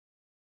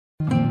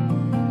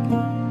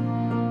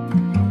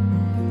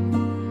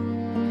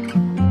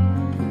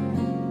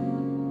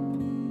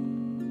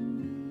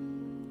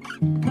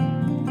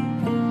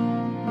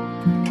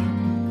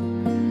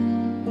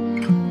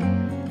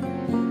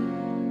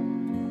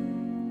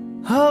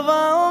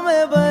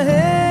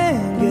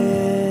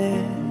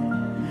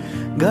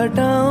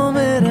 घटाओं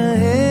में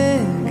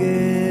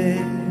रहेंगे,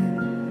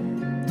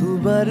 तू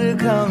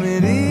बरखा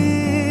मेरी,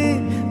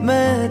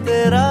 मैं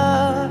तेरा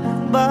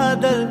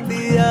बादल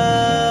पिया।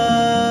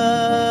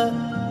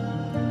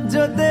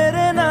 जो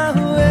तेरे ना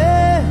हुए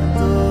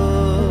तो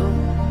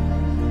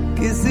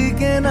किसी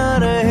के ना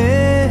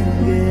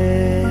रहेंगे,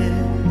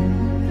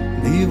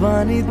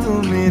 दीवानी तू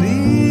मेरी,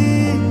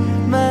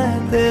 मैं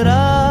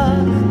तेरा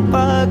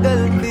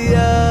पागल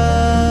पिया।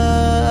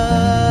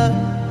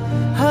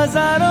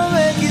 हजारों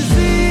में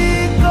किसी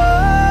को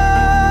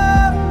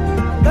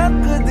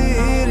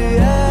तकदीर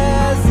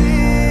ऐसी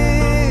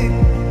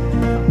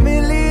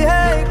मिली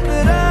है, एक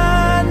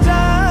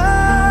रांझा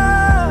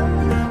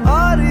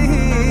और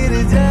हीर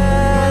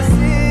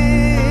जैसी।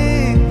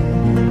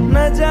 न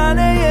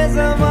जाने ये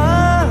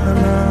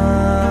ज़माना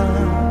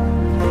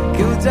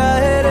क्यों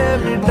चाहे रे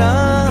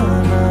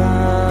मिटाना,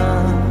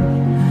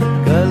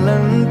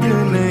 कलंक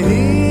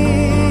नहीं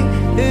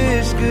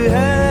इश्क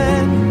है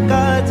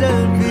काजल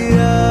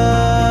पिया,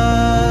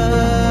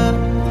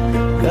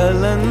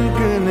 कलंक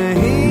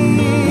नहीं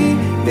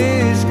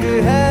इश्क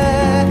है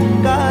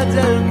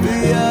काजल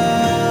पिया।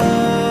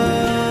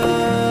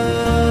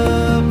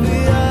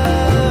 पिया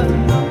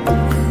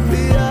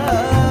पिया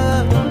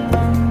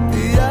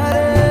पिया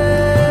रे,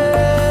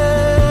 पिया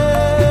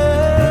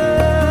रे,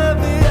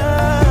 पिया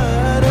रे,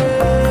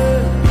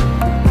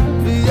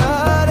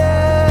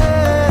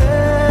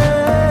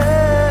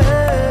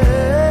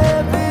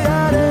 पिया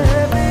रे,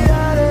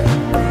 पिया रे।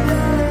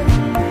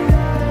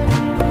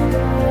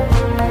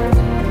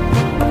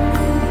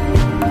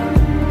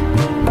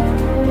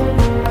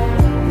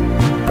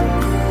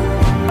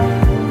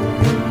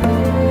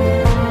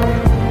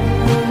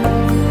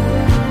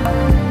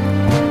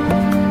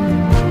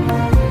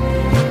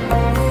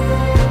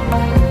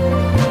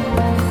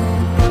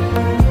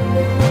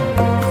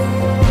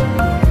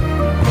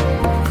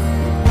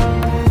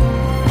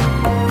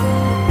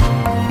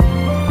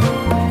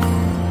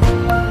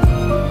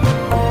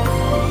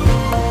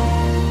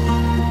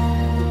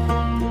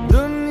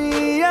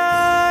 दुनिया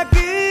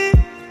की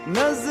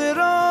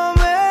नजरों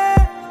में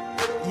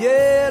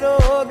ये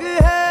रोग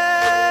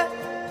है,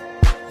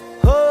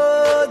 हो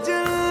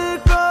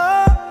जिनको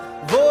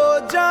वो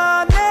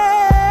जाने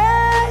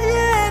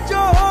ये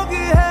जोग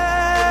है।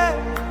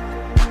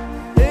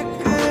 एक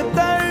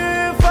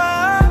तरफा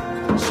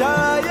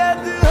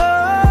शायद हो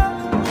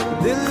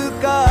दिल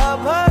का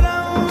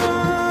भरम,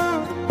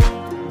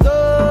 दो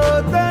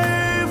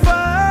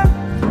तरफा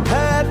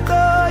है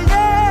तो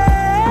ये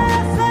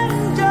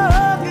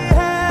संजोग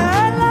है।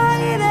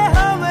 लाई रे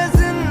हम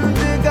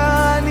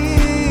जिंदगानी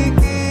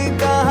की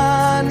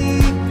कहानी,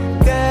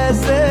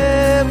 कैसे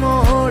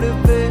मोड़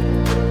पे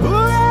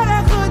हुए रे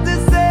खुद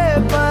से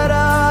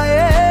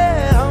पराए,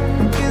 हम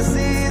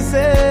किसी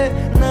से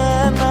ना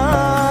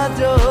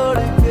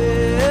जोड़ के।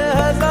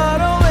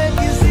 हजारों में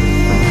किसी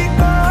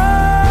को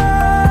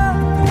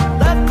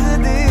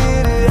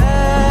तकदीर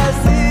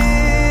ऐसी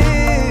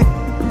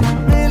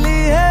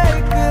मिली है,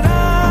 एक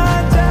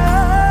रांझा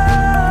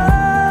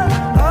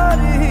और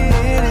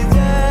हीर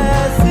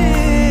जैसी।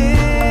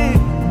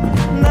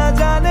 न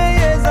जाने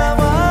ये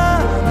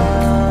ज़माना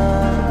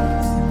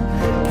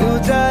क्यों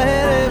चाहे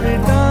रे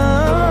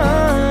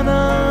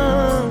मिटाना,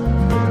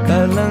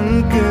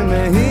 कलंक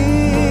नहीं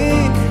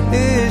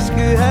इश्क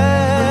है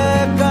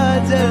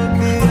काजल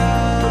पिया,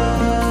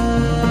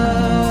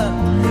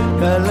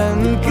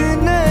 कलंक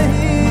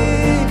नहीं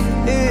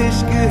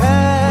इश्क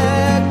है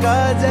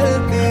काजल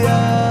पिया।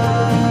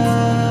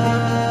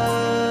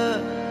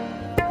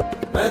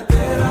 मैं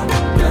तेरा,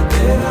 मैं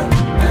तेरा,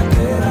 मैं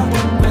तेरा,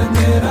 मैं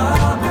तेरा,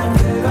 मैं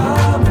तेरा,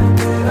 मैं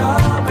तेरा,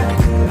 मैं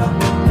तेरा,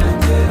 मैं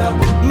तेरा।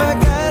 मैं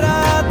कह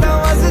रहा था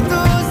बस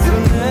तू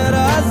सुन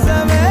मेरा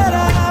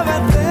सवेरा,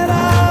 मैं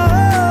तेरा,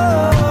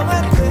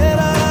 मैं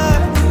तेरा।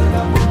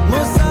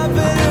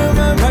 मुसाफिर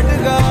मैं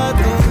भटका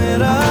तू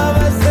मेरा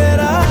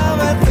बसेरा,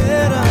 मैं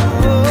तेरा,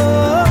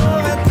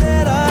 मैं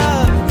तेरा।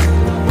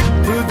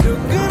 तू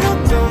झुक रुक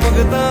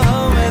चमकता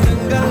मैं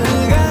जंगल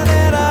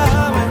गहरा,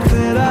 मैं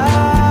तेरा।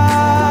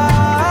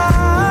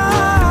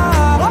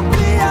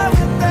 पिया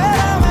मैं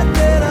तेरा, मैं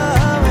तेरा,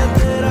 मैं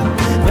तेरा,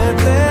 मैं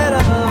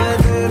तेरा, मैं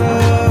तेरा,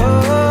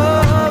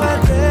 मैं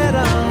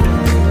तेरा,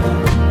 मैं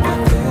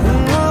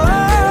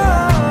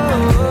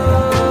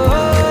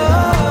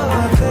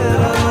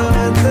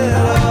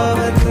तेरा,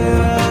 मैं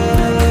तेरा।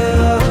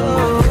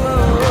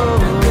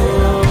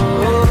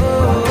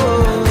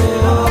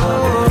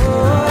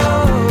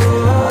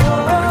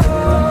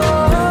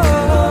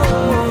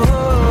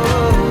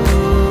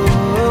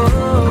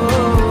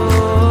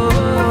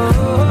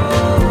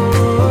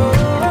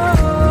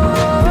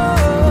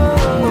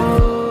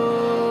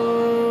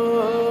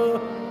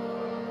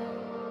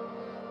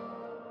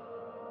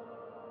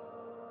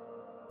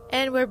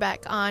 And we're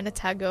back on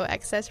Otago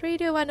Access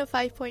Radio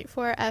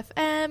 105.4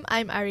 FM.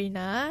 I'm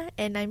Arina,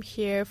 and I'm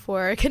here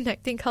for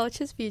Connecting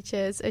Cultures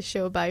Futures, a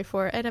show by,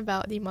 for, and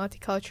about the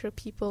multicultural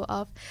people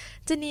of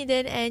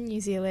Dunedin and New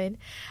Zealand.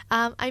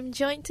 I'm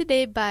joined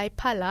today by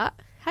Pala.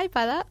 Hi,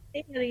 Palak.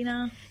 Hey,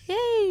 Marina.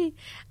 Yay!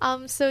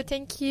 So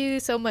thank you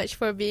so much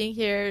for being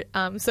here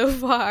so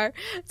far.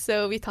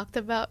 So we talked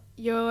about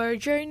your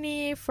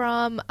journey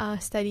from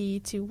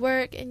study to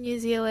work in New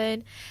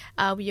Zealand.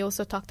 We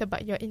also talked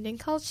about your Indian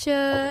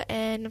culture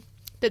and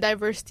the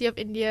diversity of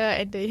India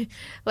and the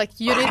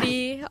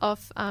unity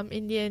of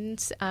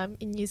Indians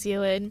in New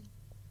Zealand.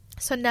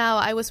 So now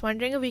I was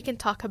wondering if we can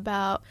talk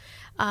about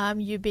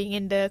you being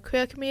in the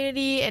queer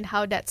community and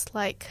how that's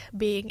like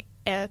being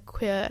a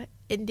queer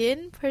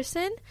Indian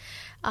person.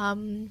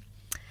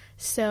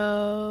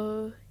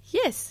 So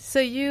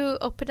you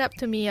opened up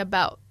to me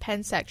about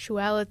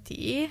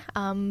pansexuality.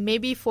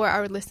 Maybe for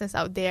our listeners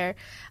out there,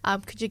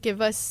 could you give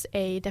us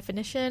a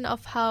definition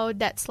of how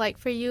that's like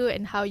for you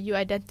and how you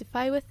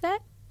identify with that?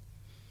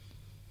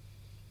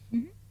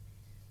 Mm-hmm.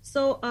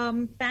 So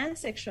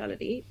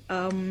pansexuality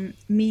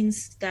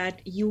means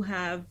that you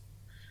have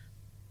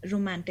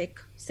romantic,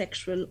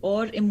 sexual,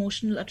 or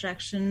emotional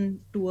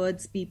attraction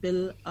towards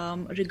people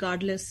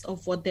regardless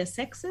of what their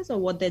sex is or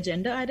what their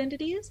gender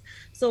identity is.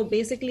 So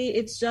basically,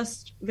 it's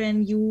just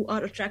when you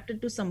are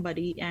attracted to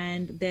somebody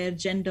and their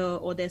gender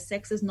or their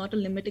sex is not a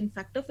limiting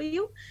factor for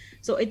you.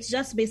 So it's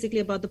just basically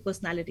about the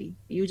personality.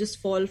 You just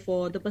fall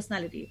for the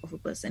personality of a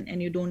person,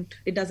 and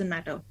it doesn't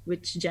matter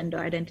which gender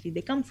identity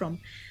they come from.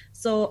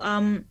 So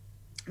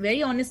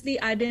very honestly,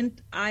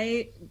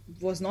 I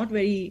was not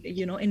very,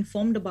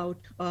 informed about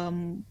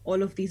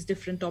all of these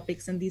different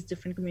topics and these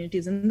different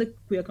communities in the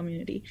queer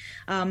community.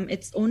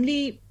 It's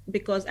only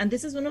because, and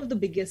this is one of the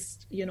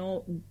biggest,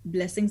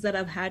 blessings that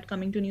I've had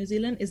coming to New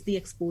Zealand, is the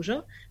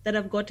exposure that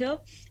I've got here,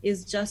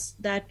 is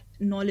just that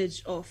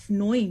knowledge of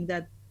knowing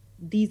that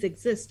these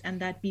exist and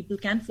that people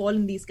can fall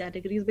in these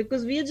categories,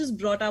 because we are just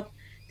brought up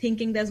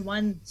thinking there's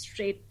one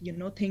straight,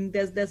 thing,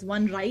 there's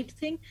one right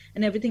thing,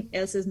 and everything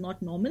else is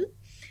not normal.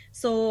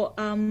 So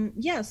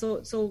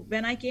so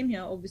when I came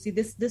here, obviously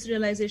this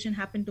realization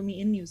happened to me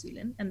in New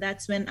Zealand, and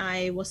that's when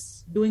I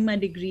was doing my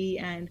degree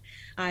and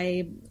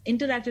I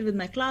interacted with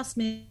my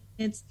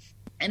classmates.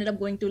 Ended up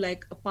going to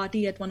like a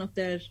party at one of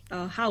their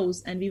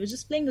house, and we were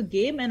just playing a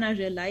game, and I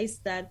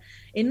realized that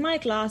in my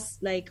class,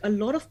 like a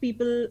lot of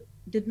people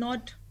did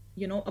not,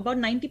 about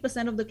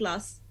 90% of the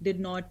class did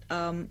not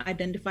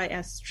identify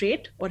as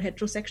straight or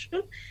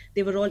heterosexual.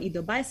 They were all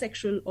either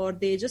bisexual or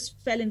they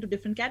just fell into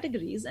different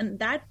categories, and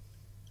that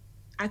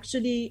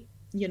actually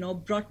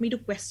brought me to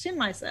question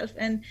myself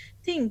and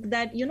think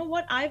that,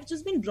 what, I've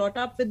just been brought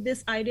up with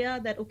this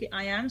idea that, okay,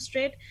 I am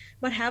straight,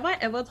 but have I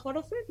ever thought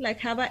of it? Like,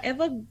 have I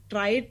ever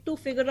tried to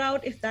figure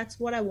out if that's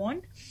what I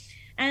want?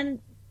 And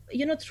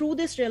through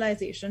this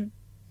realization,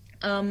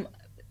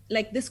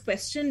 like this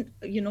question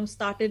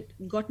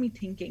got me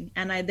thinking,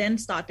 and I then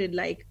started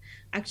like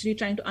actually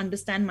trying to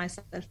understand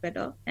myself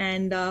better.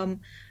 And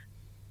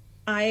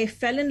I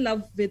fell in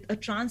love with a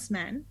trans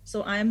man.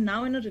 So I am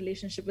now in a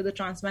relationship with a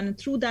trans man. And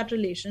through that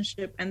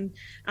relationship, and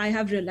I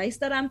have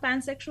realized that I'm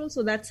pansexual.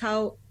 So that's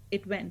how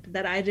it went,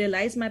 that I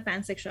realized my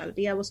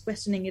pansexuality. I was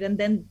questioning it. And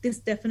then this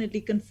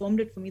definitely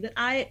confirmed it for me, that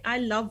I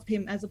loved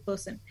him as a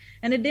person.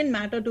 And it didn't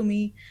matter to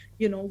me,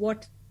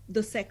 what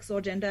the sex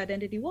or gender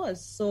identity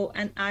was. So,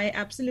 and I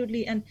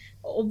absolutely, and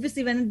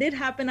obviously when it did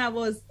happen,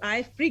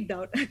 I freaked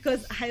out,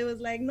 because I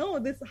was like,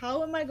 no,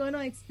 how am I going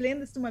to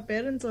explain this to my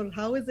parents, or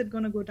how is it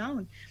going to go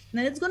down?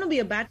 And it's going to be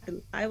a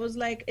battle. I was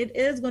like, it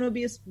is going to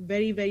be a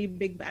very, very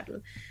big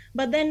battle.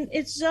 But then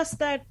it's just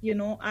that,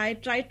 I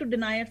tried to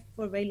deny it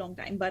for a very long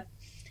time, but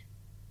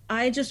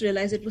I just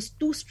realized it was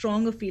too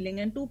strong a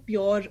feeling and too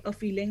pure a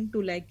feeling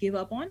to like give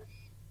up on.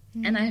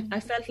 Mm-hmm. And I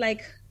felt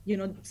like,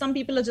 some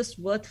people are just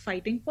worth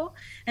fighting for.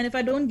 And if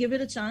I don't give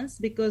it a chance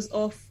because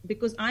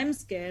I'm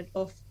scared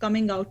of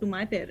coming out to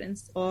my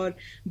parents or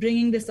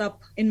bringing this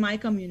up in my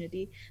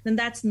community, then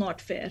that's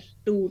not fair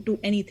to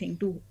anything,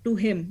 to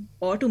him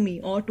or to me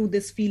or to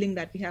this feeling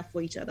that we have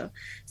for each other.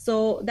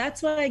 So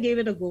that's why I gave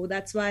it a go.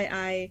 That's why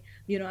I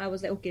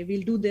was like, okay, we'll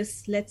do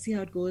this. Let's see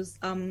how it goes.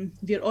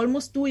 We're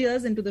almost 2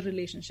 years into the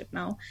relationship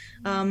now.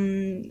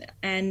 And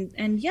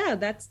yeah,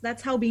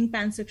 that's how being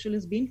pansexual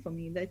has been for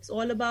me. It's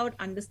all about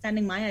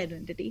understanding my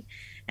identity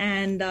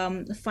and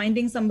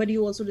finding somebody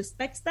who also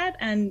respects that,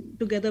 and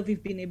together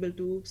we've been able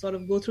to sort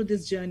of go through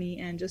this journey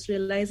and just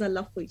realize our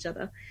love for each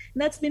other.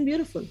 And that's been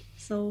beautiful.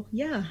 So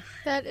yeah,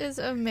 that is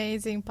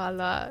amazing,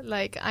 Pala.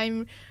 Like,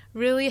 I'm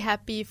really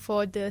happy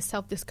for the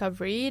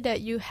self-discovery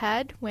that you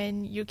had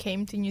when you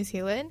came to New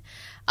Zealand.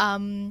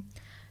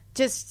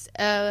 Just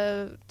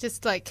to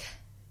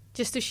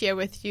share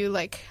with you,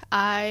 like,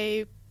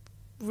 I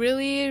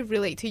really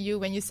relate to you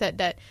when you said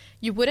that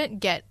you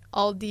wouldn't get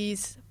all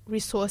these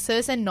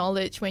resources and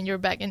knowledge when you're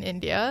back in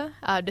India,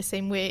 the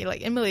same way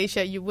like in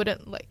Malaysia you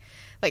wouldn't like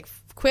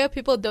queer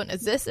people don't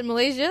exist in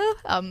Malaysia.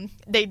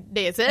 They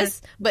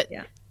exist, but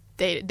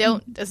they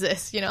don't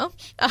exist,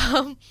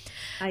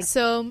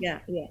 So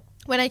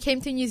when I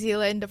came to New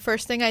Zealand, the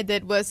first thing I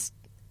did was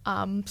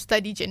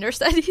study gender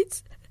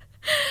studies,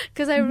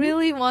 because I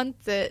really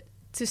wanted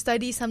to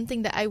study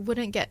something that I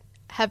wouldn't get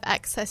have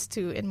access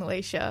to in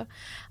Malaysia.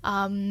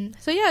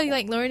 So yeah,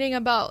 like learning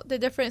about the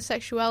different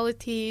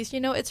sexualities,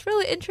 it's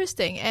really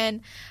interesting.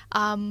 And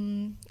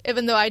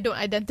even though I don't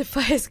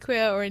identify as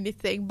queer or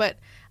anything, but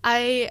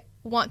I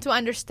want to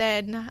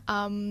understand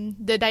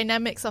the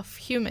dynamics of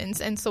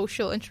humans and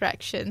social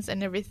interactions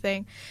and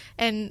everything,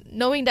 and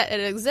knowing that it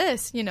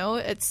exists,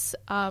 it's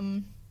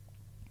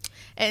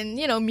and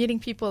meeting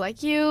people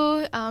like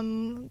you,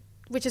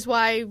 which is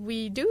why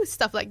we do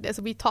stuff like this.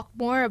 We talk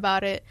more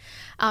about it,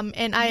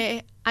 and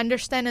I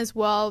understand as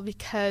well,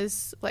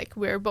 because like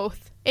we're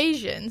both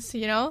Asians,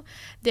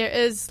 there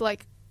is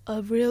like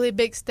a really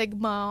big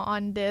stigma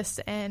on this,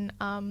 and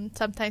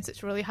sometimes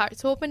it's really hard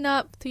to open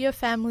up to your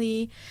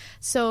family.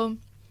 So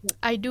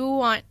I do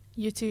want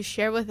you to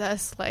share with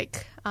us,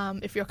 like,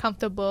 if you're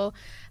comfortable,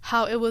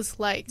 how it was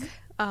like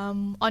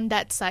on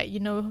that side,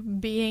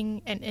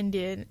 being an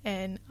Indian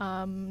and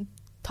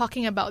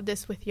talking about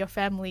this with your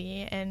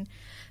family and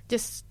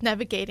just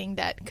navigating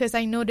that, because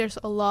I know there's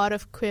a lot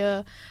of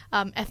queer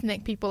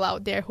ethnic people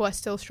out there who are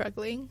still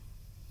struggling.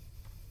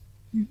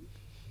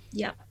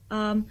 Yeah.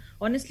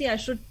 Honestly, I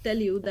should tell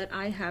you that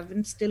I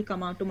haven't still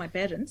come out to my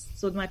parents.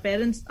 So my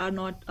parents are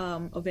not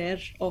aware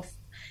of,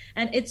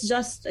 and it's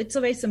a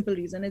very simple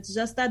reason. It's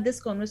just that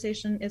this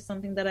conversation is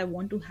something that I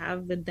want to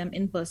have with them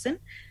in person,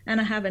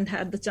 and I haven't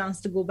had the chance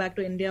to go back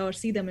to India or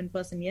see them in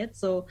person yet.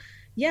 So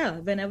yeah,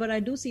 whenever I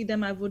do see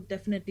them, I would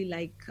definitely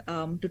like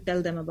to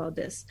tell them about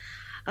this.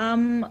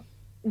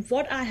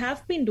 What I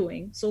have been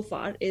doing so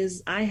far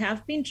is I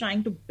have been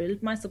trying to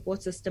build my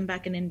support system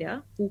back in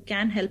India who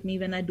can help me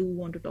when I do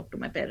want to talk to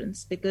my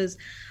parents, because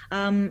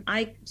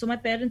my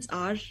parents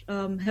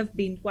have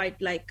been quite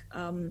like,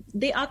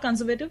 they are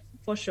conservative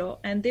for sure,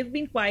 and they've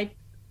been quite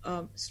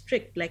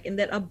strict, like in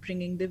their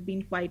upbringing. They've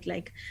been quite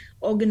like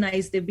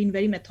organized. They've been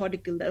very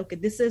methodical that, okay,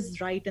 this is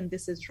right and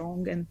this is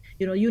wrong, and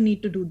you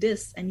need to do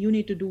this, and you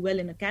need to do well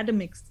in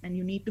academics, and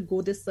you need to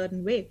go this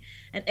certain way.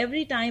 And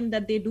every time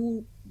that they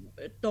do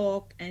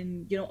talk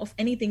and of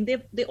anything,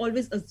 they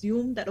always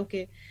assume that,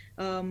 okay,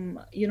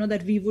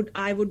 that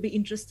I would be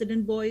interested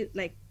in boys,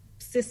 like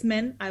cis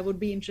men. I would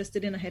be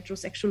interested in a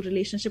heterosexual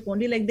relationship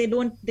only. Like they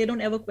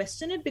don't ever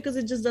question it, because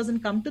it just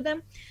doesn't come to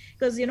them,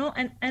 because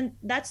and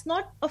that's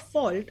not a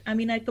fault. I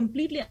mean, I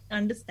completely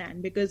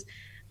understand, because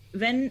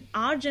when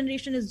our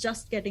generation is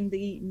just getting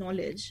the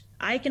knowledge,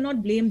 I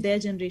cannot blame their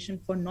generation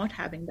for not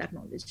having that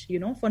knowledge,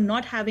 for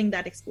not having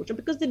that exposure,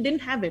 because they didn't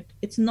have it.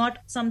 It's not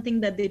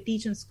something that they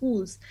teach in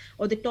schools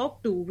or they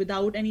talk to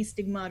without any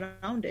stigma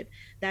around it,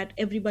 that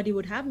everybody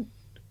would have,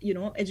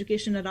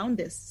 education around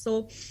this.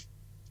 So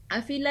I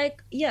feel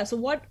like, yeah, so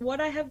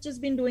what I have just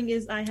been doing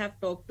is I have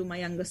talked to my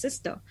younger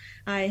sister.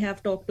 I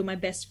have talked to my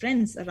best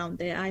friends around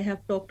there. I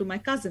have talked to my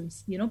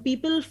cousins,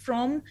 people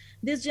from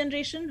this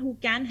generation who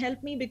can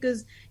help me,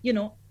 because,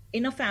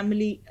 in a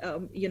family,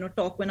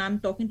 talk, when I'm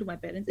talking to my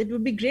parents, it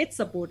would be great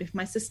support if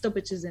my sister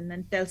pitches in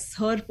and tells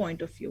her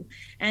point of view.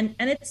 And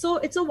it's so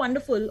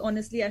wonderful.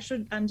 Honestly,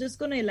 I'm just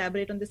going to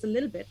elaborate on this a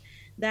little bit,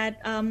 that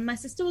my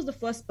sister was the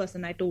first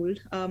person I told,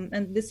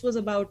 and this was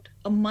about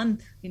a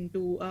month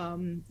into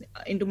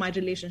my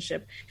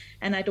relationship.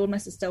 And I told my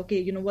sister, okay,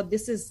 you know what,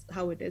 this is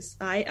how it is.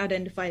 I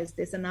identify as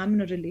this, and I'm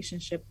in a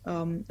relationship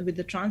with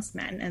a trans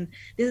man, and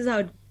this is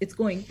how it's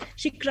going.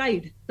 She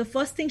cried. The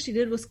first thing she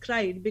did was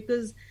cried,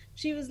 because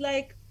she was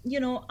like,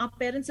 our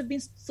parents have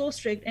been so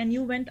strict, and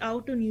you went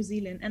out to New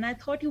Zealand, and I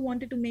thought you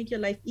wanted to make your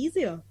life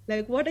easier.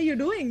 Like, what are you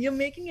doing? You're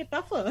making it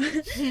tougher.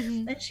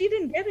 And she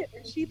didn't get it.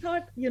 And she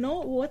thought,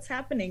 what's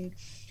happening?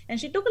 And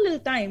she took a little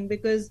time,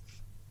 because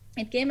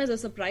it came as a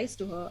surprise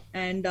to her.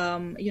 And,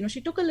 she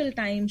took a little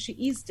time, she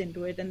eased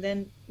into it. And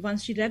then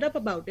once she read up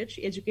about it,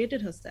 she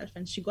educated herself,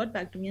 and she got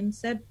back to me and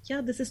said,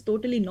 yeah, this is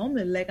totally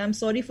normal. Like, I'm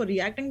sorry for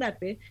reacting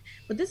that way,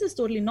 but this is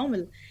totally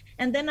normal.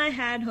 And then I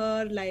had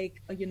her,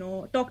 like,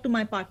 talk to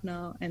my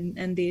partner,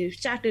 and they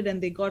chatted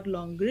and they got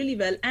along really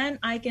well. And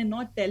I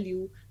cannot tell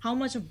you how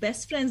much of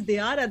best friends they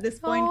are at this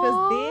point,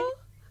 because they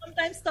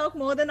sometimes talk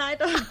more than I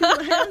talk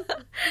to them.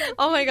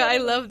 Oh my God, I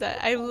love that.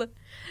 I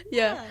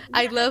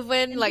love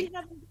when, like,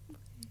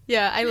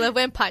 I love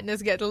when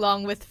partners get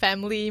along with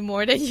family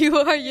more than you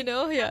are,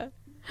 yeah.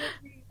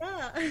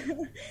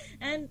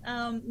 And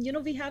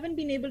we haven't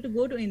been able to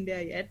go to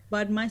India yet,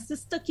 but my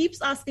sister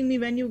keeps asking me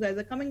when you guys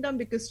are coming down,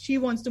 because she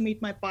wants to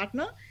meet my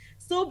partner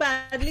so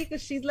badly,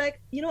 because she's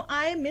like,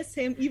 I miss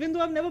him, even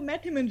though I've never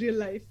met him in real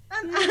life.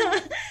 And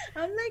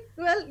I'm like,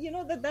 well,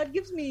 that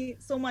gives me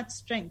so much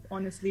strength,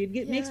 honestly.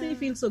 It makes me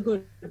feel so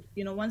good.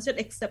 Once you're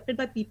accepted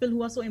by people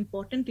who are so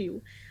important to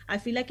you, I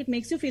feel like it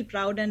makes you feel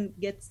proud and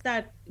gets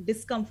that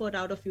discomfort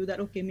out of you that,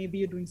 okay, maybe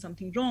you're doing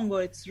something wrong,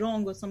 or it's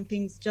wrong, or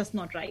something's just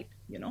not right,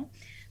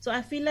 So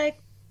I feel like,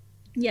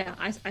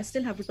 I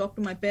still have to talk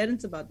to my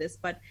parents about this,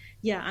 but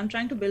I'm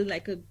trying to build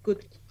like a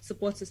good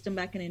support system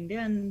back in India,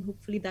 and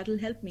hopefully that'll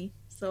help me.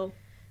 So,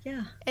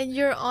 yeah. And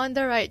you're on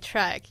the right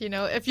track,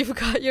 if you've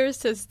got your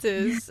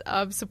sister's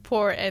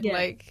support, and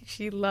like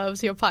she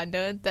loves your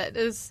partner, that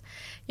is,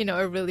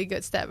 a really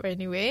good step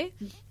anyway.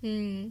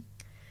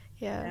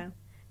 Yeah,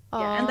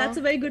 and that's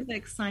a very good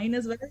like sign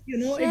as well. It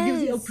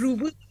gives you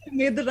approval.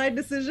 made the right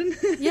decision.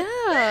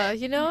 Yeah,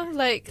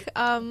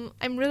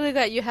 I'm really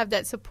glad you have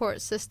that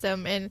support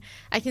system, and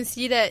I can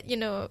see that,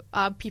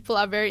 people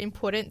are very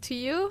important to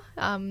you.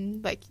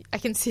 I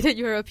can see that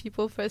you're a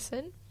people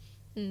person.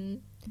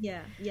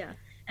 Yeah.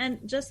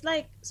 And just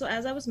so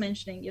as I was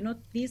mentioning,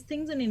 these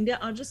things in India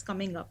are just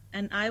coming up,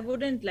 and I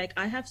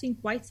have seen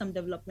quite some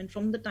development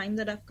from the time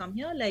that I've come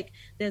here.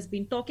 There's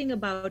been talking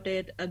about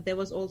it. There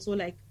was also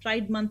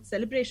Pride Month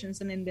celebrations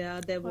in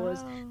India. There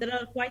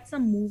are quite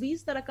some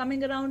movies that are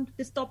coming around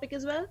this topic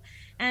as well.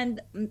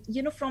 And,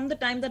 from the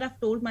time that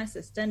I've told my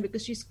sister, and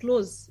because she's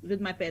close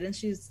with my parents,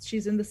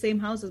 she's in the same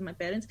house as my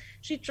parents,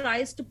 she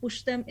tries to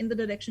push them in the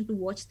direction to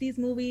watch these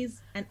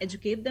movies and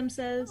educate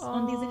themselves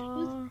on these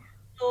issues.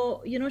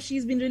 So,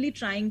 she's been really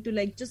trying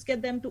to just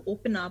get them to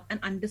open up and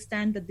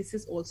understand that this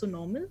is also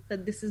normal,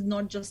 that this is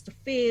not just a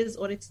phase,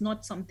 or it's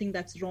not something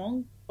that's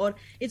wrong, or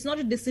it's not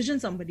a decision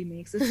somebody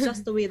makes. It's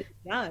just the way they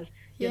are,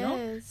 you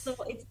know? So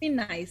it's been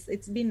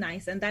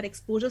nice. And that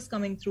exposure's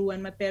coming through,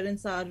 and my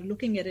parents are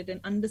looking at it and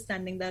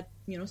understanding that,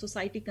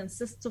 society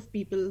consists of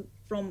people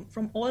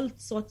from all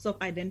sorts of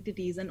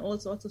identities and all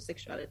sorts of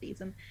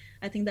sexualities. And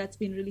I think that's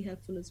been really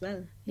helpful as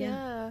well.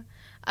 Yeah.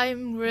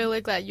 I'm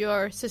really glad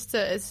your sister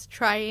is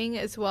trying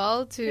as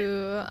well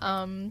to,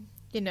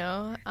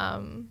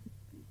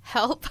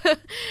 help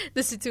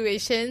the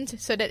situation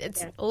so that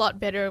it's a lot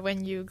better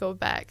when you go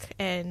back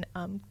and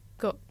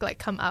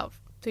come out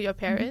to your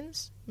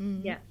parents.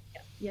 Yeah.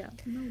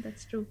 No,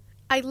 that's true.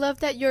 I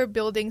love that you're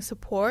building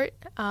support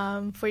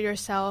for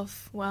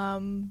yourself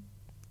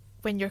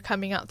when you're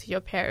coming out to your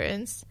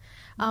parents.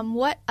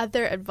 What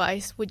other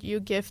advice would you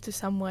give to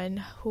someone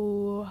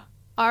who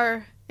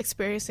are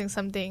experiencing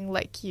something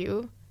like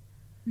you?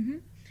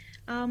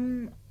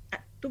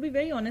 To be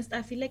very honest,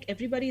 I feel like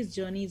everybody's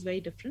journey is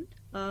very different.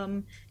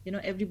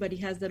 Everybody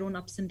has their own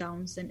ups and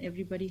downs, and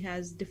everybody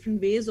has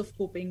different ways of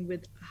coping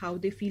with how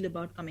they feel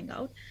about coming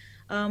out.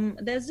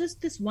 There's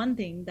just this one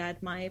thing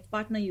that my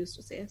partner used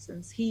to say,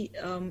 since he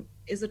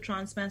is a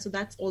trans man, so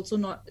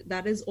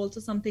that is also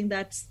something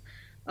that's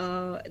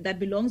that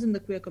belongs in the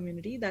queer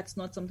community. That's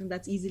not something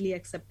that's easily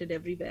accepted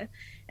everywhere.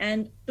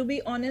 And to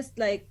be honest,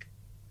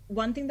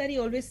 one thing that he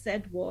always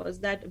said was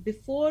that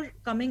before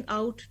coming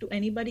out to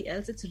anybody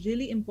else, it's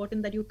really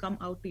important that you come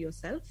out to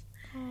yourself.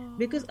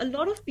 Because a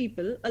lot of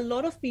people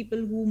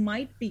who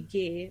might be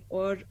gay,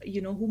 or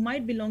who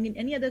might belong in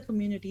any other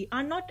community,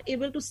 are not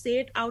able to say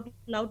it out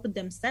loud to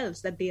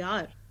themselves that they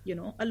are,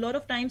 a lot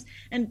of times.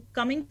 And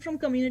coming from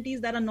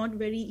communities that are not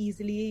very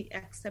easily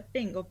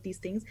accepting of these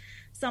things,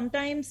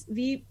 sometimes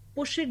we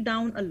push it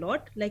down a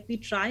lot. We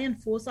try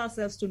and force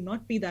ourselves to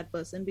not be that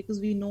person, because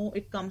we know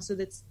it comes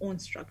with its own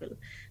struggle.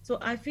 So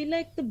I feel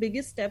like the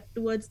biggest step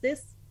towards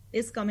this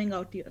is coming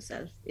out to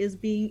yourself, is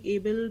being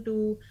able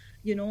to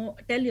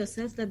tell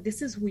yourself that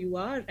this is who you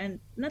are, and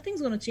nothing's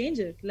going to change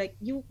it.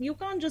 You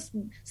can't just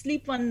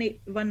sleep one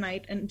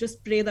night and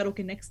just pray that,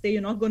 okay, next day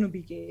you're not going to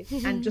be gay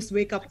and just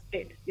wake up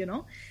straight,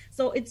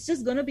 So it's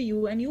just going to be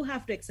you, and you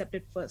have to accept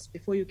it first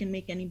before you can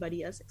make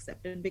anybody else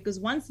accept it. Because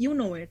once you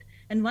know it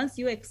and once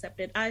you accept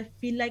it, I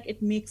feel like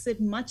it makes it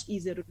much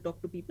easier to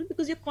talk to people,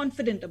 because you're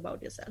confident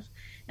about yourself.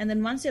 And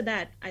then once you're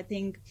that, I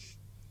think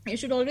you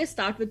should always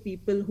start with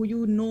people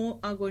who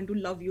are going to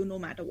love you no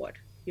matter what.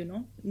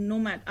 No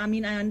matter, I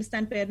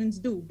understand parents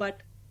do,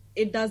 but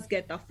it does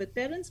get tough with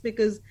parents,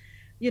 because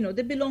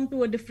they belong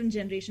to a different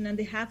generation and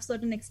they have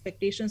certain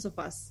expectations of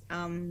us,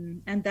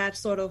 and that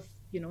sort of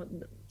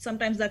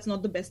sometimes that's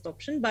not the best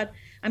option. But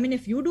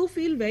if you do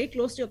feel very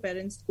close to your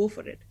parents, go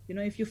for it.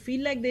 If you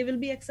feel like they will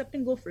be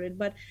accepting, go for it.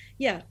 But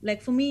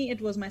for me, it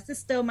was my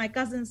sister, my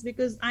cousins,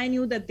 because I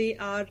knew that they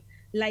are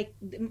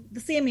the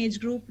same age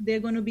group.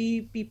 They're going to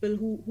be people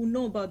who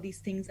know about these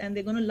things, and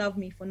they're going to love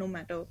me for no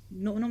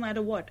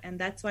matter what. And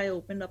that's why I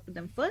opened up to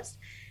them first.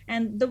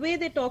 And the way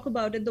they talk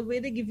about it, the way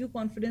they give you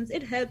confidence,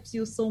 it helps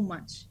you so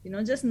much.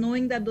 Just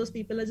knowing that those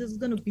people are just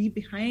going to be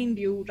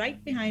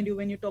right behind you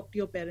when you talk to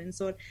your parents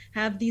or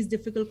have these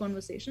difficult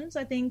conversations,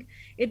 I think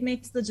it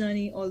makes the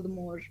journey all the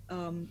more,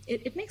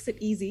 it makes it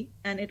easy,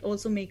 and it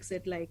also makes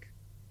it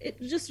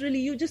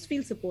you just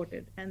feel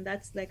supported, and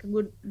that's a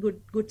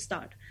good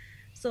start.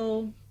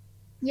 So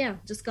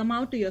just come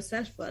out to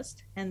yourself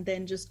first, and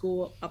then just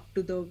go up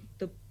to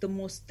the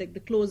most the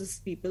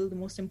closest people, the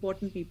most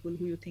important people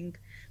who you think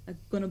are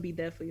going to be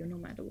there for you no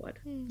matter what.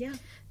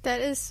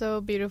 That is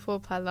so beautiful,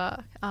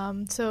 Palak.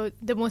 So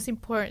the most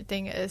important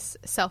thing is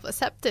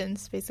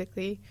self-acceptance,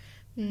 basically.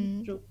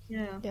 True.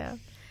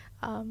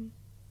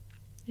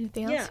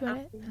 Anything else you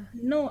want?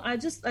 No, I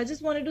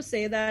just wanted to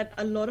say that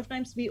a lot of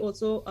times we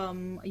also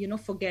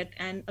forget,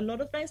 and a lot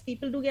of times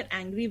people do get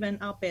angry when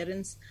our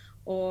parents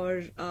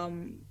or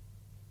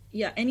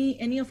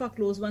any of our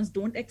close ones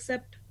don't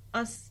accept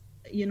us,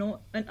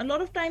 and a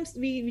lot of times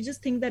we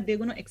just think that they're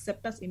going to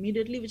accept us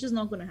immediately, which is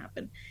not going to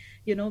happen.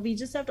 We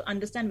just have to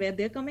understand where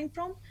they're coming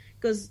from,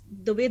 because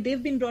the way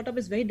they've been brought up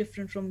is very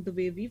different from the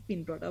way we've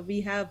been brought up.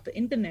 We have the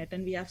internet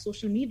and we have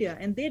social media,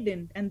 and they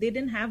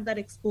didn't have that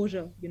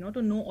exposure,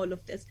 to know all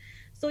of this.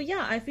 So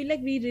I feel like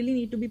we really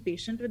need to be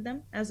patient with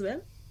them as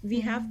well. we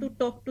have to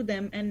talk to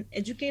them and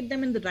educate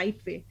them in the right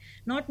way,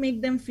 not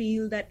make them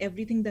feel that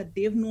everything that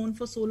they've known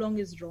for so long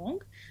is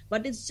wrong,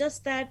 but it's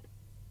just that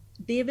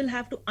they will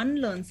have to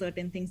unlearn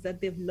certain things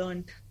that they've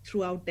learned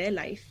throughout their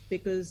life,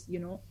 because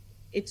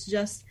it's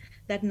just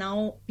that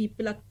now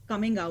people are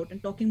coming out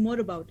and talking more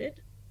about it.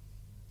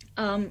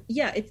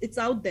 It's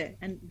out there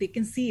and they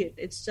can see it.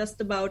 It's just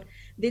about,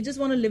 they just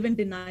want to live in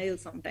denial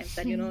sometimes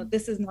that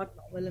this is not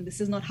normal and this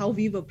is not how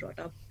we were brought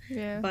up.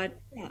 But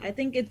I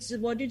think it's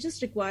what you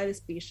just require is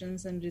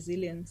patience and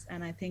resilience.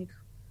 And I think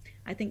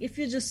if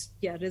you're just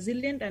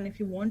resilient, and if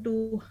you want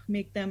to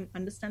make them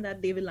understand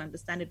that, they will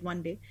understand it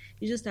one day.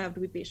 You just have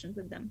to be patient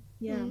with them.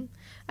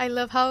 I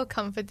love how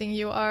comforting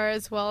you are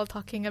as well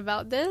talking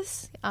about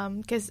this,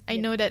 because I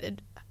know that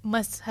it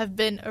must have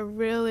been a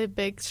really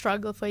big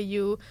struggle for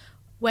you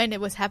when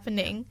it was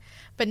happening,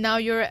 but now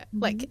you're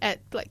at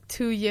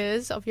 2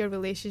 years of your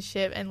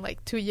relationship and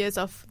 2 years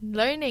of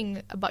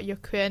learning about your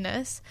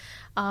queerness.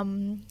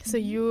 So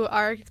you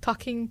are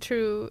talking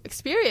through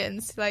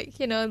experience,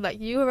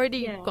 you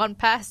already gone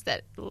past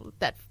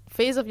that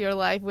phase of your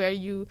life where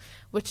you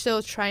were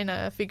still trying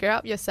to figure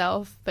out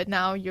yourself, but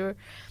now you're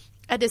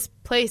at this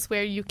place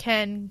where you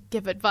can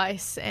give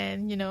advice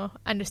and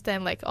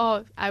understand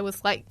I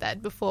was like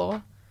that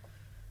before.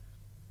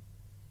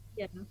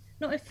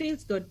 No, it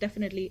feels good,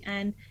 definitely.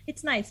 And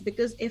it's nice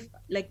because if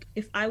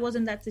I was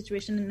in that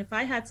situation and if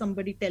I had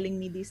somebody telling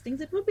me these things,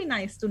 it would be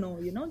nice to know,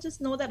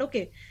 just know that,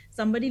 okay,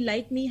 somebody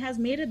like me has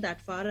made it that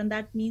far, and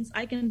that means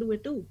I can do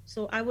it too.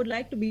 So I would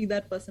like to be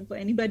that person for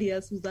anybody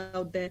else who's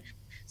out there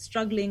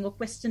struggling or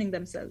questioning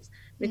themselves,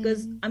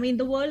 because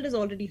the world is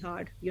already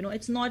hard.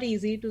 It's not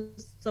easy to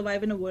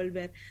survive in a world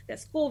where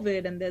there's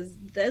COVID and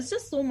there's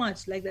just so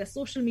much, there's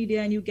social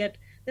media, and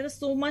there is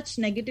so much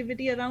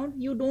negativity around.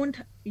 You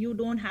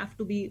don't have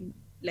to be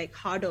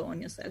harder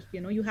on yourself.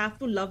 You have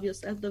to love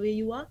yourself the way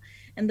you are,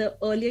 and the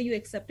earlier you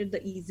accept it,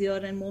 the easier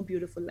and more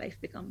beautiful life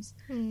becomes.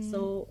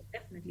 So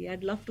definitely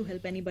I'd love to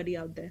help anybody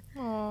out there.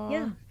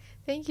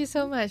 Thank you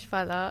so much,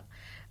 Palak.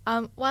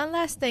 One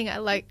last thing I'd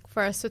like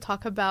for us to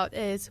talk about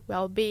is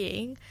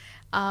well-being.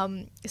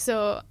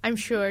 So I'm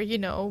sure,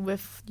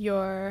 with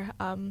your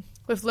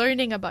with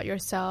learning about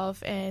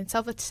yourself and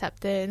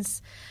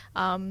self-acceptance,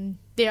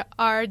 there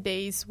are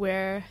days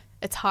where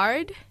it's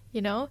hard,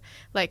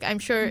 I'm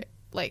sure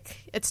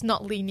it's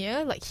not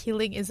linear,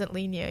 healing isn't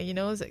linear,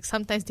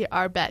 sometimes there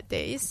are bad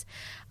days.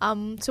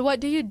 So what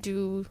do you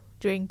do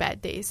during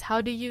bad days?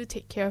 How do you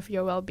take care of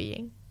your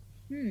well-being?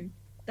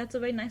 That's a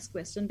very nice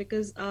question,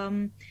 because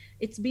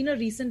it's been a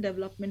recent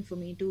development for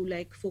me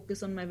to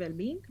focus on my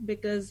well-being,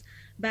 because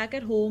back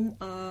at home,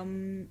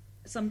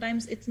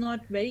 sometimes it's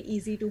not very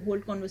easy to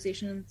hold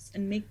conversations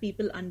and make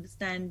people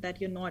understand that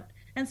you're not,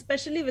 and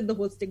especially with the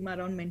whole stigma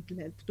around mental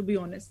health, to be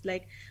honest,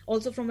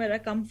 also from where I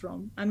come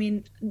from,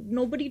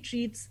 nobody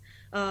treats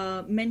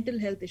mental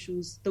health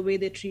issues the way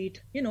they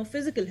treat,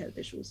 physical health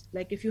issues.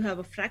 If you have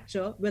a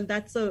fracture, well,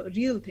 that's a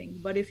real thing.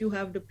 But if you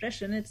have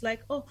depression, it's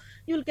oh,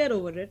 you'll get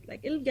over it.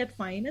 It'll get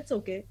fine. It's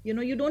okay.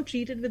 You don't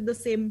treat it with the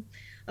same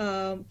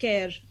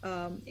care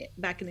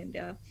back in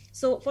India.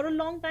 So for a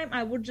long time,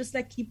 I would just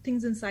keep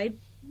things inside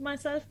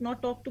myself,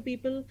 not talk to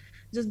people,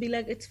 just be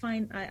it's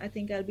fine, I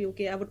think I'll be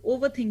okay. I would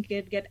overthink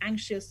it, get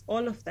anxious,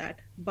 all of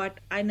that, but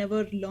I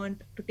never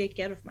learned to take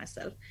care of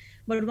myself.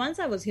 But once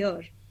I was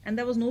here and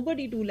there was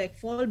nobody to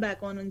fall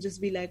back on and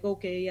just be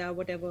okay, yeah,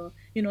 whatever,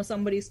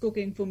 somebody's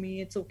cooking for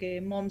me, it's okay,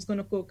 mom's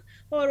gonna cook,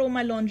 or oh,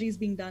 my laundry is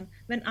being done.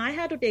 When I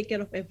had to take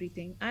care of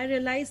everything, I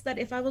realized that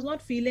if I was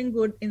not feeling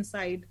good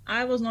inside,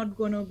 I was not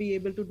gonna be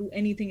able to do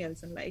anything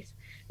else in life.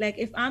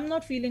 If I'm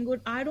not feeling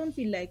good, I don't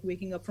feel like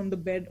waking up from the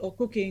bed or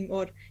cooking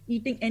or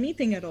eating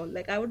anything at all.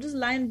 I would just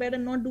lie in bed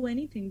and not do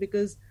anything,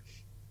 because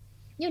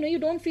you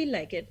don't feel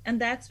like it.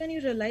 And that's when you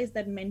realize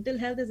that mental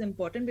health is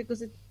important,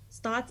 because it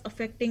starts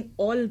affecting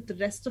all the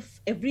rest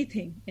of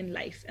everything in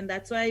life. And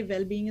that's why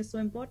well-being is so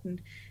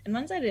important. And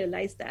once I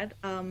realized that,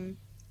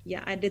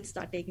 I did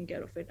start taking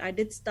care of it. I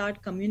did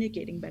start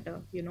communicating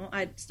better.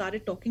 I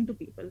started talking to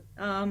people,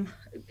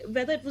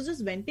 whether it was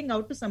just venting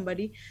out to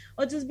somebody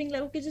or just being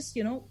okay, just,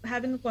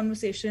 having a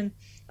conversation,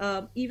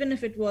 even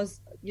if it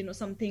was,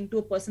 something to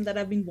a person that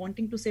I've been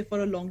wanting to say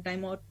for a long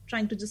time, or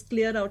trying to just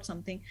clear out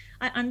something.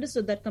 I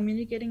understood that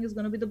communicating is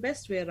going to be the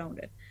best way around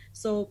it.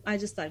 So I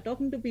just started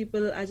talking to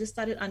people. I just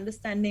started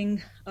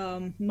understanding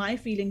my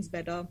feelings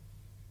better.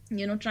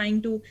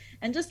 Trying to,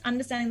 and just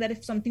understanding that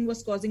if something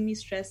was causing me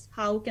stress,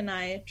 how can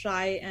I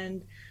try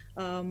and,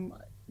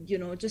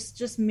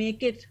 just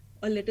make it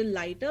a little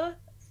lighter.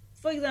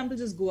 For example,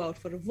 just go out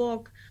for a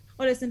walk,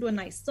 or listen to a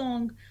nice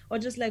song, or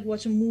just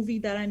watch a movie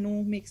that I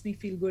know makes me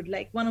feel good.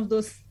 One of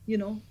those,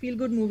 feel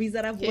good movies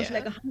that I've watched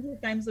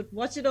 100 times, but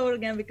watch it over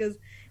again because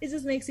it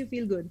just makes you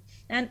feel good.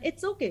 And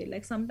it's okay.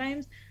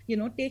 Sometimes,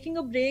 taking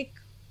a break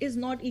is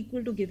not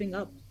equal to giving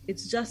up.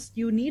 It's just,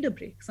 you need a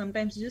break.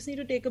 Sometimes you just need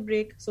to take a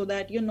break so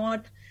that you're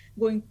not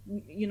going,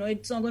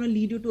 it's not going to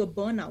lead you to a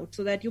burnout,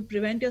 so that you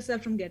prevent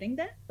yourself from getting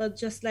there, but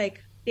just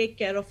take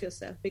care of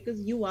yourself, because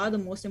you are the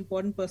most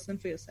important person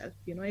for yourself.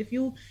 If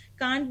you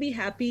can't be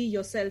happy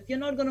yourself, you're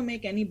not going to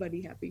make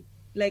anybody happy.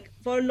 Like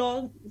for a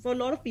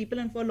lot of people,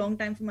 and for a long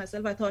time for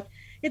myself, I thought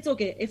it's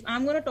okay if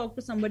I'm going to talk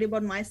to somebody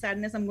about my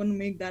sadness, I'm going to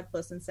make that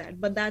person sad.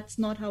 But that's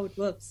not how it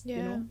works.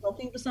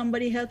 Talking to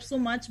somebody helps so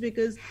much,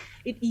 because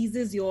it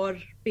eases your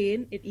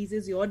pain, it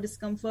eases your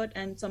discomfort,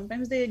 and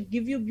sometimes they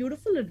give you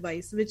beautiful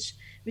advice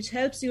which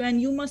helps you,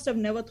 and you must have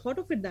never thought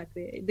of it that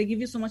way. They give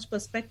you so much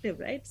perspective,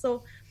 right?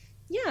 So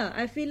yeah,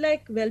 I feel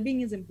like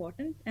well-being is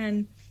important,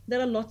 and there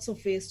are lots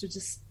of ways to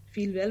just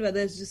feel well, whether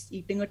it's just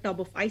eating a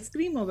tub of ice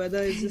cream or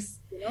whether it's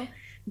just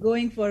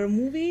going for a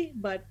movie.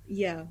 But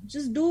yeah,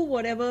 just do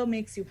whatever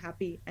makes you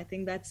happy. I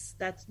think that's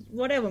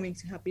whatever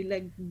makes you happy,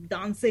 like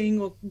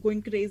dancing or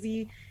going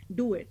crazy,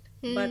 do it.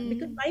 But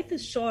because life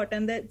is short,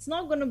 and it's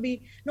not going to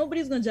be,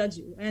 nobody's going to judge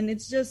you, and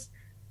it's just,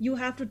 you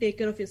have to take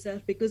care of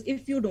yourself, because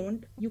if you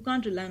don't, you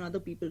can't rely on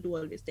other people to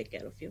always take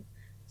care of you.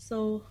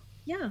 So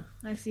yeah,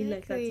 I feel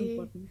like that's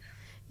important.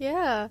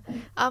 Yeah.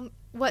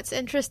 What's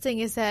interesting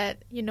is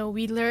that,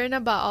 we learn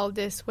about all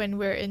this when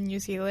we're in New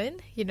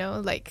Zealand,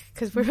 like,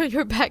 because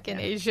you're back in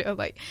Asia,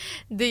 like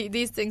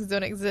these things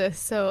don't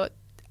exist. So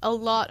a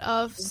lot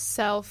of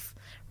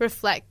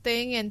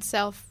self-reflecting and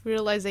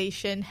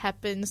self-realization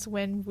happens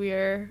when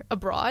we're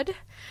abroad,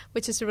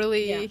 which is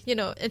really,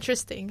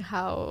 interesting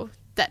how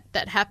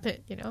that happened,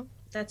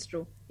 That's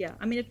true. Yeah.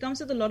 I mean, it comes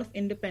with a lot of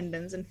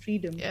independence and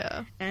freedom.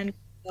 Yeah. And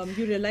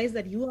you realize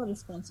that you are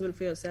responsible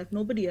for yourself.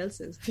 Nobody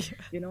else is.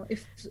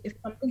 If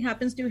something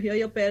happens to you here,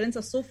 your parents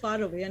are so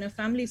far away and your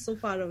family is so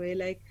far away,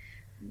 like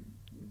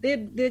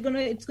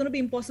it's gonna be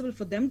impossible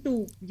for them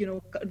to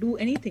do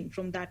anything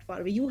from that far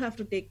away. You have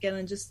to take care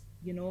and just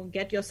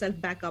get yourself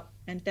back up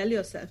and tell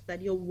yourself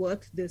that you're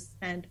worth this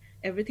and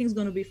everything's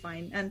going to be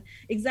fine. And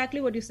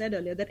exactly what you said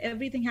earlier, that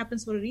everything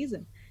happens for a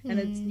reason,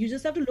 and you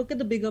just have to look at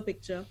the bigger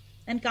picture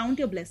and count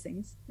your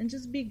blessings and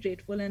just be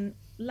grateful, and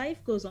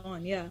life goes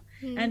on.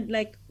 And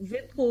like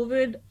with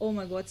COVID, oh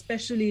my God,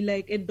 especially,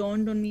 like it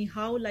dawned on me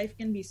how life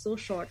can be so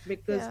short,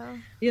 because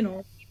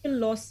people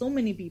lost so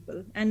many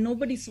people and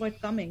nobody saw it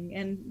coming.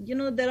 And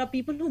there are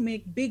people who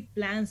make big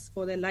plans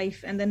for their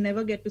life and then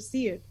never get to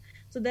see it.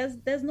 So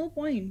there's no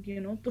point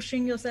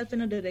pushing yourself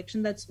in a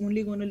direction that's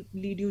only going to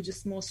lead you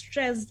just more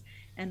stressed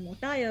and more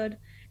tired.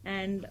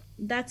 And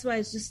that's why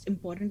it's just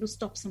important to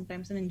stop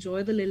sometimes and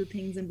enjoy the little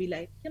things and be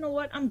like, you know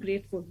what, I'm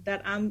grateful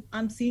that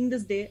I'm seeing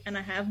this day and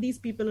I have these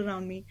people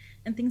around me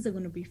and things are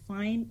going to be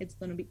fine. It's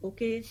going to be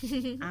okay.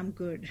 I'm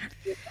good.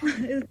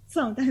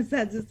 Sometimes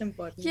that's just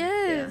important.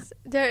 Yes,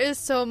 there is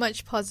so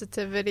much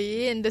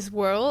positivity in this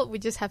world. We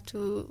just have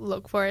to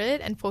look for it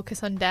and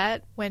focus on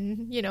that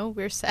when,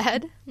 we're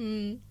sad.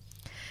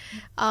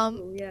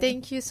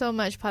 Thank you so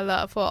much,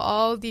 Pala, for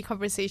all the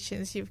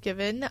conversations you've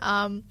given.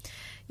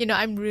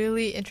 I'm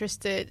really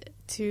interested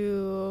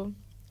to...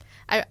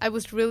 I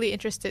was really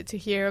interested to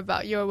hear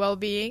about your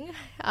well-being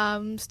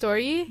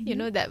story.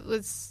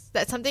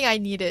 That's something I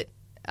needed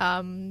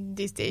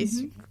these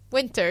days.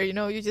 Winter,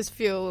 you just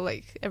feel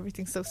like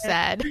everything's so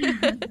sad.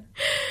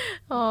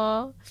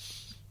 Aww.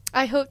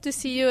 I hope to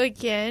see you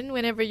again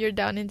whenever you're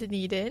down in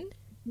Dunedin.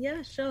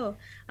 Yeah, sure.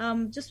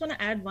 Just want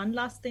to add one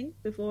last thing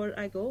before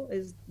I go,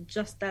 is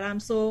just that I'm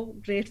so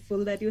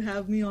grateful that you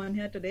have me on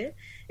here today.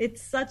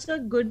 It's such a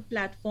good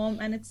platform,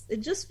 and it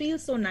just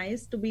feels so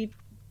nice to be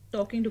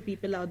talking to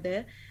people out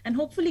there and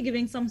hopefully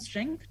giving some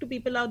strength to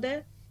people out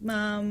there.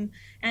 And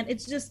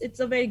it's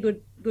a very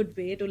good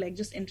way to like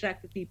just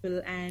interact with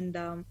people.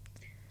 And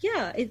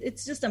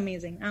it's just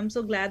amazing. I'm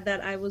so glad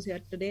that I was here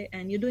today,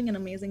 and you're doing an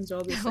amazing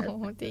job yourself.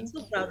 I'm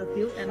so proud of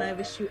you, and I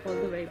wish you all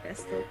the very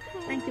best. So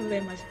thank you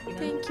very much.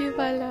 Thank you,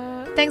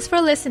 Pala. Thanks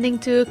for listening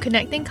to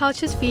Connecting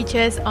Cultures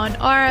Features on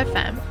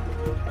ORFM.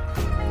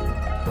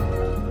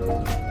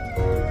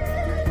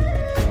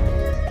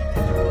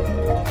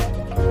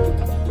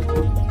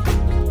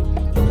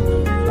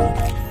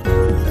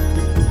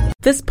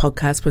 This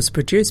podcast was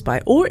produced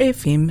by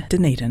ORFM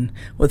Dunedin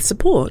with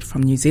support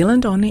from New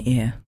Zealand On Air.